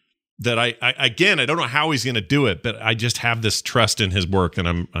that I don't know how he's going to do it, but I just have this trust in his work,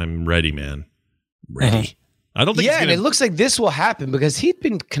 and I'm ready, man. Ready. I don't think. Yeah, and it looks like this will happen because he'd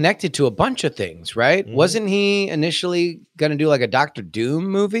been connected to a bunch of things, right? Wasn't he initially going to do like a Doctor Doom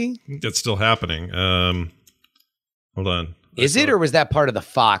movie? I think that's still happening. Hold on. Is it, or was that part of the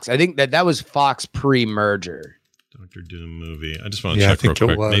Fox? I think that was Fox pre-merger. Doctor Doom movie. I just want to check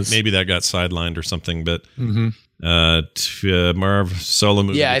real quick. Maybe that got sidelined or something, but Marv solo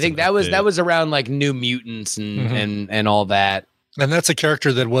movie. Yeah, I think that was around like New Mutants and all that. And that's a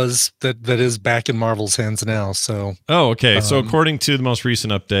character that is back in Marvel's hands now. So okay. So according to the most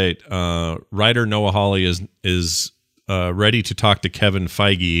recent update, writer Noah Hawley is ready to talk to Kevin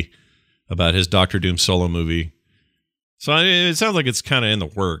Feige about his Doctor Doom solo movie. So it sounds like it's kind of in the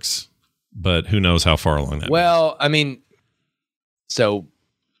works, but who knows how far along that. Well, I mean, so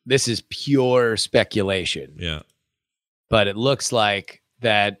this is pure speculation. Yeah, but it looks like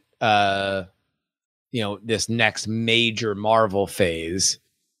that. This next major Marvel phase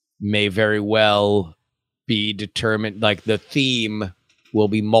may very well be determined. Like, the theme will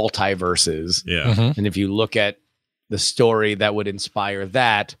be multiverses. Yeah. And if you look at the story that would inspire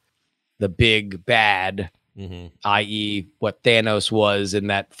that, the big bad, i.e. what Thanos was in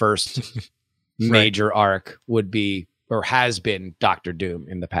that first major arc, would be, or has been, Doctor Doom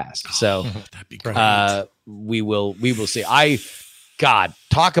in the past. So that'd be great. We will see. God,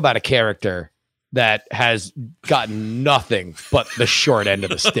 talk about a character that has gotten nothing but the short end of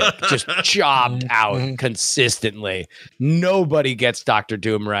the stick, just chopped out consistently. Nobody gets Doctor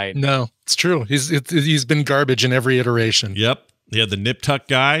Doom right. No, it's true. He's been garbage in every iteration. Yep. You had the Nip Tuck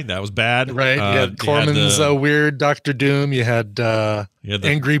guy. That was bad. Right. You had Corman's weird Doctor Doom. You had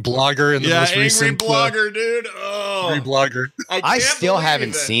Angry Blogger in the most recent. Angry Blogger, dude. Oh. Angry Blogger. I still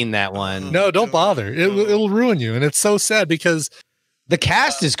haven't seen that one. No, don't bother. It'll ruin you. And it's so sad because the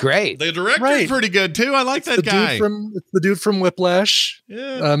cast is great. The director's pretty good too. I like that guy. It's the dude from Whiplash.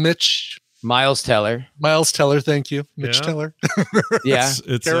 Yeah. Miles Teller. Thank you. Mitch Teller. Yeah.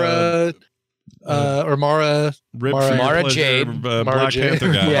 It's Sarah, or Mara. Mara Jade. Black Jade.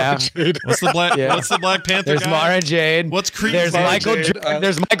 Panther guy. Yeah. What's the Black Panther There's guy? Mara Jade. What's creepy? There's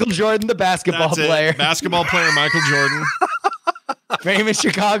there's Michael Jordan, the basketball player. Basketball player Michael Jordan. Famous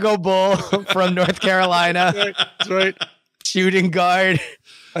Chicago Bull from North Carolina. That's right. Shooting guard.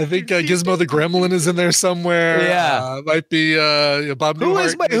 I think Gizmo the Gremlin is in there somewhere. Yeah, might be Bob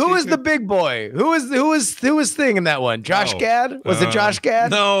Newhart. Who is the big boy? Who was Thing in that one? Josh Gad? Was it Josh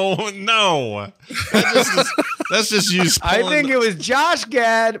Gad? No. That's just you. I think it was Josh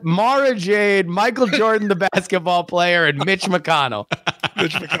Gad, Mara Jade, Michael Jordan, the basketball player, and Mitch McConnell.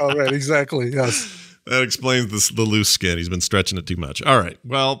 Mitch McConnell, right? Exactly. Yes. That explains the loose skin. He's been stretching it too much. All right.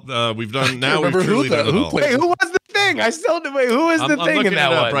 Well, we've done now. We've truly done it all. Wait, who was the Thing? I still do. Wait, who is the Thing in that one? I'm looking it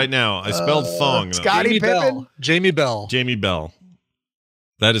up right now. I spelled thong. Scottie Pippen. Jamie Bell.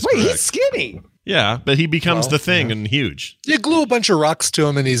 That is correct. Wait, he's skinny. Yeah, but he becomes the thing and huge. You glue a bunch of rocks to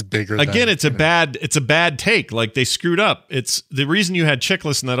him and he's bigger. Again, it's a bad take. Like they screwed up. It's the reason you had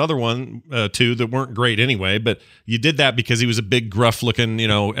Chickless in that other one too that weren't great anyway. But you did that because he was a big, gruff looking,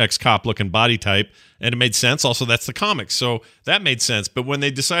 ex-cop looking body type, and it made sense. Also, that's the comics, so that made sense. But when they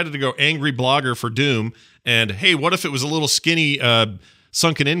decided to go angry blogger for Doom, and hey, what if it was a little skinny,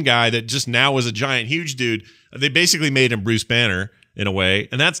 sunken in guy that just now was a giant, huge dude? They basically made him Bruce Banner. In a way,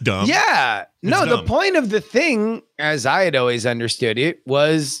 and that's dumb. Yeah. The point of the thing, as I had always understood it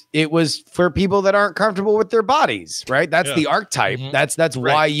was for people that aren't comfortable with their bodies, right? That's the archetype. Mm-hmm. That's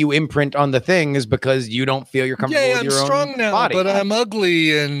why you imprint on the thing, is because you don't feel you're comfortable with your own body. I'm strong now, but I'm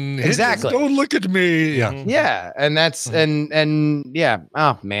ugly and exactly. Don't look at me. Yeah. Mm-hmm. Yeah. And that's and yeah.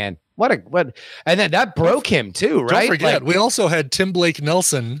 Oh man. What and then that broke him too, right? Don't forget, we also had Tim Blake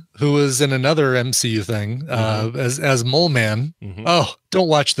Nelson, who was in another MCU thing, as Mole Man. Mm-hmm. Oh, don't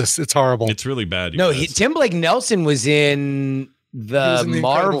watch this; it's horrible. It's really bad. Tim Blake Nelson was in the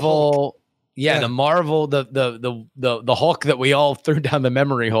Marvel. The Marvel, the Hulk that we all threw down the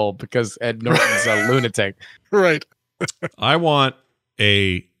memory hole because Ed Norton's a lunatic. Right. I want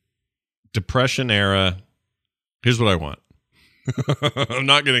a Depression era. Here's what I want. I'm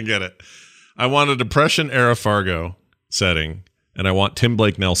not going to get it. I want a Depression era Fargo setting, and I want Tim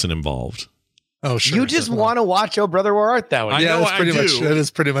Blake Nelson involved. Oh, sure. You just want to watch Oh Brother Where Art Thou? That is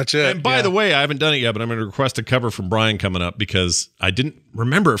pretty much it. And by the way, I haven't done it yet, but I'm going to request a cover from Brian coming up because I didn't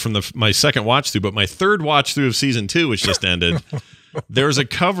remember it from my second watch through, but my third watch through of season 2, which just ended, there's a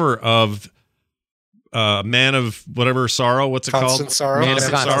cover of Man of whatever Sorrow. What's it Constant called? Sorrow. Man of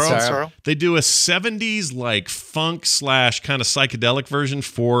Constant Sorrow. They do a 70s like funk / kind of psychedelic version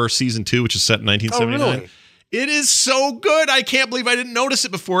for season 2, which is set in 1979. Oh, really? It is so good. I can't believe I didn't notice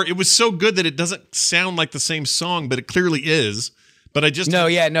it before. It was so good that it doesn't sound like the same song, but it clearly is. But I just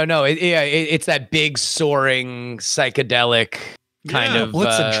it's that big soaring psychedelic kind of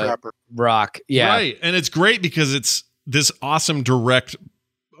Blitzen Trapper rock. Yeah, right. And it's great because it's this awesome direct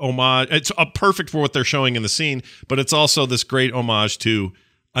homage. It's perfect for what they're showing in the scene, but it's also this great homage to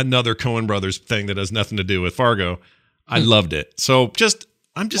another Coen Brothers thing that has nothing to do with Fargo. I loved it. So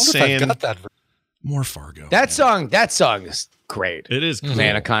I'm just saying, got that more Fargo. That song is great. It is cool.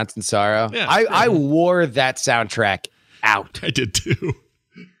 Man of Constant Sorrow. Yeah, I wore that soundtrack out. I did too.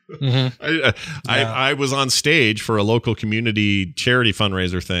 Mm-hmm. I was on stage for a local community charity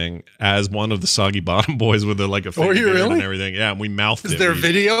fundraiser thing as one of the Soggy Bottom Boys with a fake beard and everything. Yeah, and we mouthed it. Is there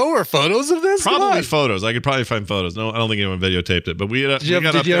video or photos of this? Probably photos. I could probably find photos. No, I don't think anyone videotaped it. But did you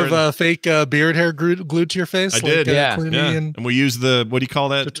have fake beard hair glued to your face? I did. And we used the, what do you call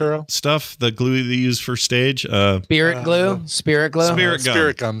that Totoro stuff? The glue they use for stage? Spirit glue? Spirit glue?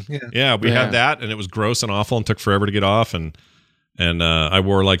 Spirit gum. Yeah, we had that, and it was gross and awful and took forever to get off. And I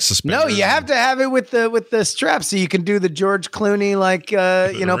wore like suspenders. No, you have to have it with the strap so you can do the George Clooney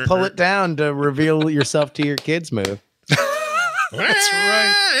pull it down to reveal yourself to your kids move. That's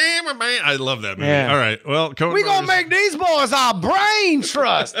right. I love that movie. Yeah. All right. Well, we're going to make these boys our brain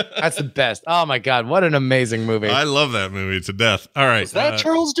trust. That's the best. Oh, my God. What an amazing movie. I love that movie to death. All right. Is that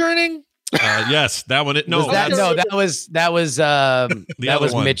Charles Durning? Yes, that one. That was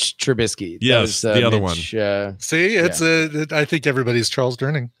Mitch Trubisky. Yes, the other one. See, it's I think everybody's Charles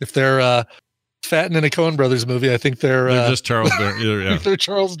Durning. If they're fatting in a Coen Brothers movie, I think they're just Charles Durning. Yeah. They're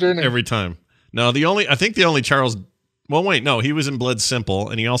Charles Durning every time. No, the only Charles. Well, wait, no, he was in Blood Simple,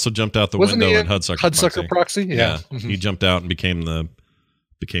 and he also jumped out the window in Hudsucker Proxy. Yeah. Mm-hmm. He jumped out and became the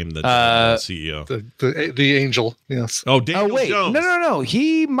CEO, the angel. Yes. Oh, Daniel wait, Jones. No.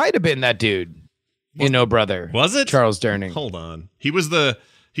 He might have been that dude in No Brother. Was it Charles Durning? Hold on. He was the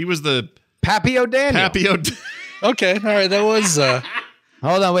Papio Daniel. Okay. All right. That was.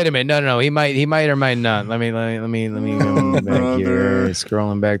 Hold on. Wait a minute. No. He might or might not. Let me go back here.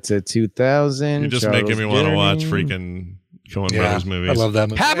 Scrolling back to 2000. You're just making me want to watch freaking Coen Brothers movies. I love that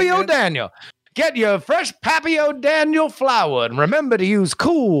movie. Papio Daniel. Get your fresh Papio Daniel flour and remember to use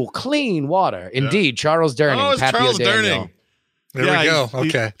cool, clean water. Indeed, Charles Durning. Oh, it's Papio Charles Daniel. Durning. There we go.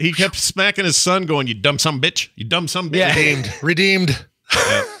 Okay. He kept smacking his son, going, "You dumb son bitch! You dumb son bitch!" Yeah. Redeemed.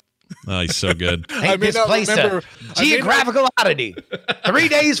 Yeah. Oh, he's so good. Ain't this place a geographical oddity? 3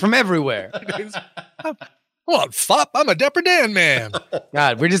 days from everywhere. What, fop? I'm a Dapper Dan man.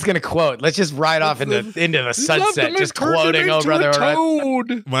 God, we're just gonna quote. Let's just ride off into the sunset, just quoting "Oh Brother."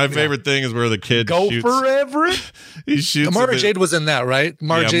 My favorite thing is where the kid shoots. For Everett. He shoots. Mara Jade was in that, right?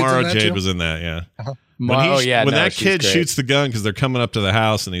 Mara Jade was in that. Yeah. Uh-huh. When that kid shoots the gun because they're coming up to the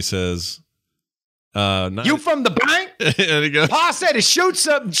house, and he says, "You from the bank?" And he goes, "Pa said to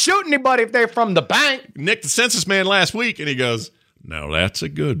shoot anybody if they're from the bank." Nick, the census man last week, and he goes, Now that's a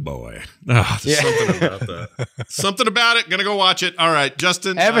good boy. There's something about that. Something about it. Gonna go watch it. All right,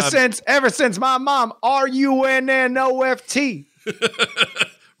 Justin. Ever since my mom RUNNOFT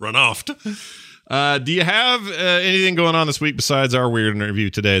run off. Do you have anything going on this week besides our weird interview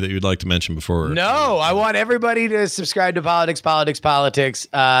today that you'd like to mention before? No, I want everybody to subscribe to Politics.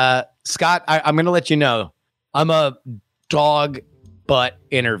 Scott, I'm going to let you know, I'm a dog butt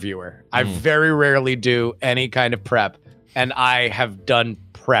interviewer. I very rarely do any kind of prep, and I have done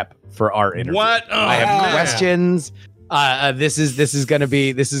prep for our interview. What? Oh, I have questions. This is gonna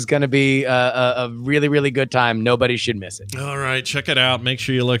be a really, really good time. Nobody should miss it. All right, check it out. Make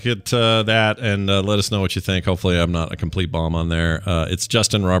sure you look at that and let us know what you think. Hopefully, I'm not a complete bomb on there. It's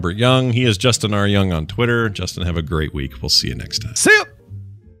Justin Robert Young. He is Justin R. Young on Twitter. Justin, have a great week. We'll see you next time. See ya.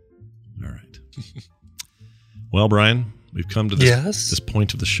 All right. Well, Brian, we've come to this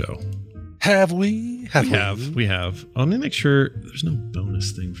point of the show. Have we? We have. Let me make sure there's no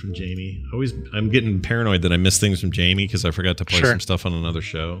bonus thing from Jamie. I'm getting paranoid that I missed things from Jamie because I forgot to play some stuff on another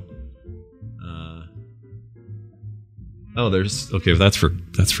show. Okay. That's for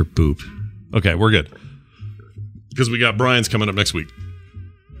Boop. Okay, we're good because we got Brian's coming up next week.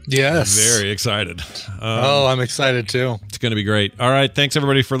 Yes, very excited. I'm excited too. It's going to be great. All right, thanks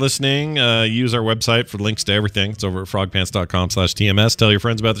everybody for listening. Use our website for links to everything. It's over at frogpants.com/TMS. Tell your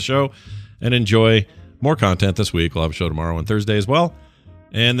friends about the show. And enjoy more content this week. We'll have a show tomorrow and Thursday as well.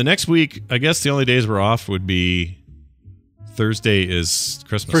 And the next week, I guess the only days we're off would be Thursday is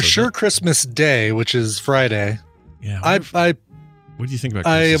Christmas. For sure, Christmas Day, which is Friday. Yeah. What do you think about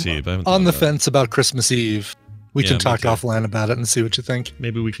Christmas Eve? I'm on the fence about Christmas Eve. We can talk offline about it and see what you think.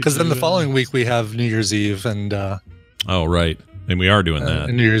 Maybe we could. Because then the following week we have New Year's Eve and. Oh, right. And we are doing that.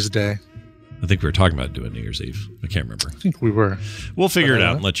 And New Year's Day. I think we were talking about doing New Year's Eve. I can't remember. I think we were. We'll figure it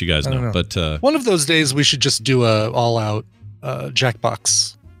out and let you guys know. But one of those days we should just do a all-out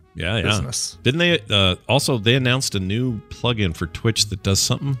Jackbox business. Didn't they also they announced a new plugin for Twitch that does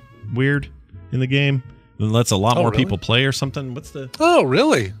something weird in the game and lets a lot more people play or something? What's the Oh,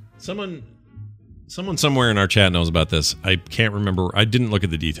 really? Someone somewhere in our chat knows about this. I can't remember. I didn't look at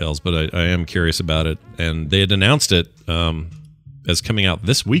the details, but I am curious about it. And they had announced it as coming out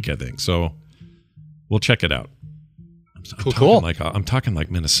this week, I think. So we'll check it out. Cool. I'm talking like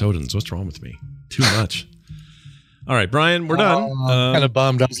Minnesotans. What's wrong with me? Too much. All right, Brian, we're done. I'm kind of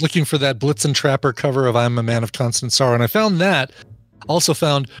bummed. I was looking for that Blitzen Trapper cover of I'm a Man of Constant Sorrow, and I found that. Also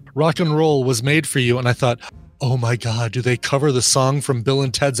found Rock and Roll Was Made for You, and I thought, oh my God, do they cover the song from Bill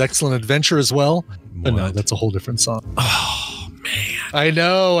and Ted's Excellent Adventure as well? But no, that's a whole different song. Oh, man. I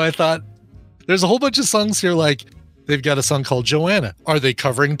know. I thought there's a whole bunch of songs here like they've got a song called Joanna. Are they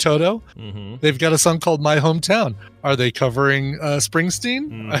covering Toto? Mm-hmm. They've got a song called My Hometown. Are they covering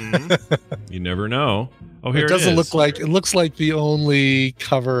Springsteen? Mm-hmm. You never know. Oh, here it is. It looks like the only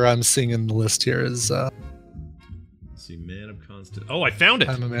cover I'm seeing in the list here is Let's see, Man of Constant. Oh, I found it.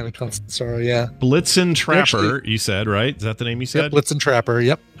 I'm a Man of Constant Sorrow, yeah. Blitzen Trapper, you said, right? Is that the name you said? Yep, Blitzen Trapper,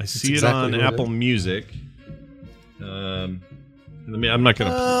 yep. I see it on Apple Music. I'm not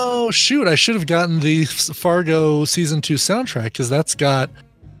gonna. Oh shoot! I should have gotten the Fargo season 2 soundtrack because that's got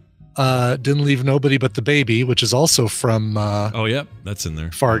 "Didn't Leave Nobody But the Baby," which is also from. Oh yep, that's in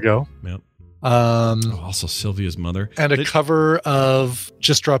there. Fargo. Yep. Also Sylvia's Mother and a cover of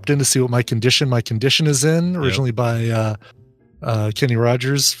 "Just Dropped In to See What My Condition Is In," originally by Kenny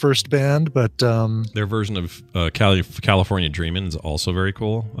Rogers' first band, but their version of California Dreamin' is also very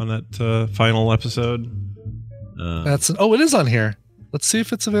cool on that final episode. It is on here. Let's see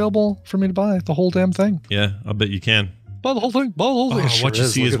if it's available for me to buy the whole damn thing. Yeah, I'll bet you can. Buy the whole thing. What you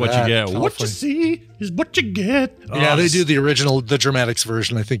see is what you get. What you see is what you get. Yeah, they do the original. The Dramatics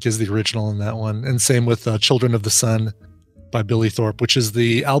version, I think, is the original in that one. And same with Children of the Sun by Billy Thorpe, which is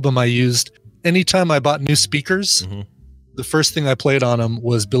the album I used anytime I bought new speakers. Mm-hmm. The first thing I played on them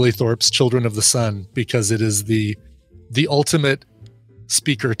was Billy Thorpe's Children of the Sun because it is the ultimate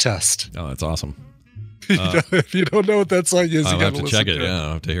speaker test. Oh, that's awesome. If you don't know what that song is, I'll you have to check it. Yeah,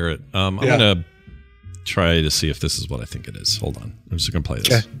 I'll have to hear it. I'm going to try to see if this is what I think it is. Hold on. I'm just going to play this.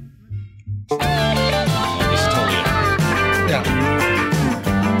 Okay. Oh, this is totally it. Yeah.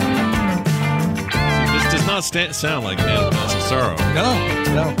 See, this does not sound like Man of Constant Sorrow. No. It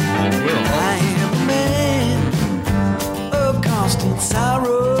will. I am a man of constant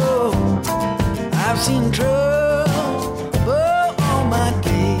sorrow. I've seen trouble all my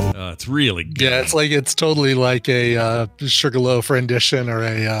days. It's really good. Yeah, it's totally like a Sugarloaf rendition or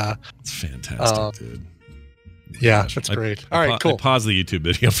a. It's fantastic, dude. Yeah, that's great. All right, cool. I paused the YouTube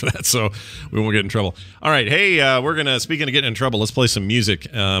video for that, so we won't get in trouble. All right, hey, we're going to, speaking of getting in trouble, let's play some music.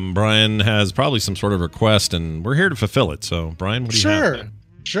 Brian has probably some sort of request, and we're here to fulfill it. So, Brian, what do you have?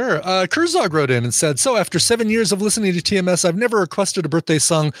 Sure. Kurzog wrote in and said, so after 7 years of listening to TMS, I've never requested a birthday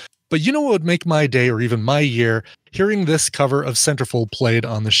song, but you know what would make my day or even my year? Hearing this cover of Centerfold played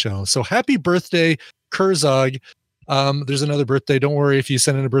on the show. So happy birthday, Kurzog. There's another birthday. Don't worry if you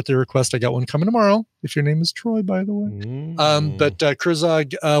send in a birthday request. I got one coming tomorrow. If your name is Troy, by the way. But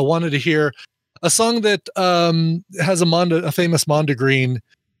Kurzog wanted to hear a song that has a famous Mondegreen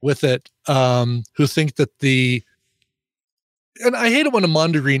with it, who think that and I hate it when a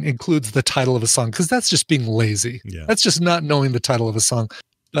Mondegreen includes the title of a song because that's just being lazy. Yeah. That's just not knowing the title of a song.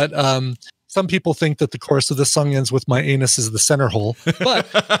 But some people think that the chorus of this song ends with "My anus is the center hole." But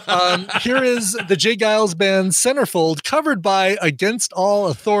here is the Jay Giles Band Centerfold covered by Against All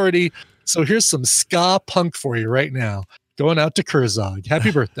Authority. So here's some ska punk for you right now. Going out to Kurzog. Happy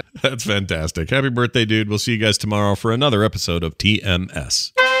birthday. That's fantastic. Happy birthday, dude. We'll see you guys tomorrow for another episode of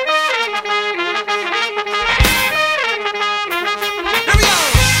TMS.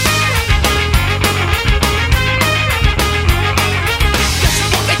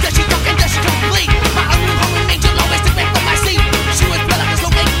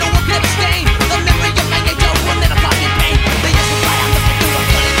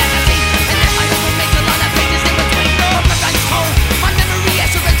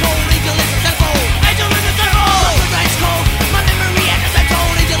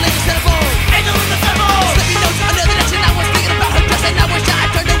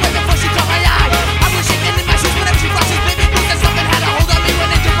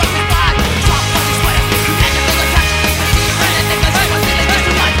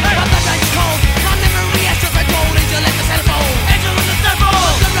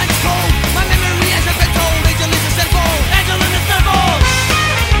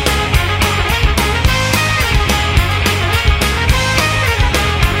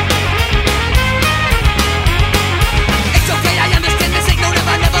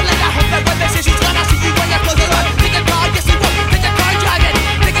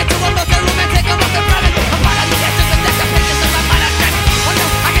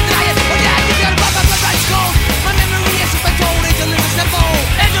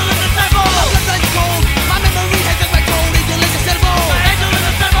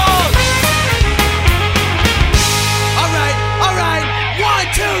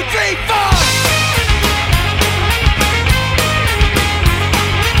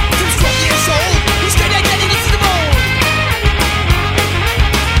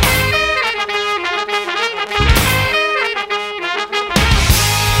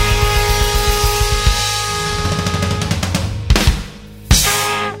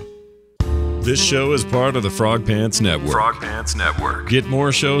 This show is part of the Frog Pants Network. Frog Pants Network. Get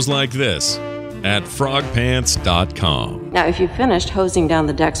more shows like this at frogpants.com. Now, if you've finished hosing down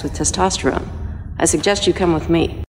the decks with testosterone, I suggest you come with me.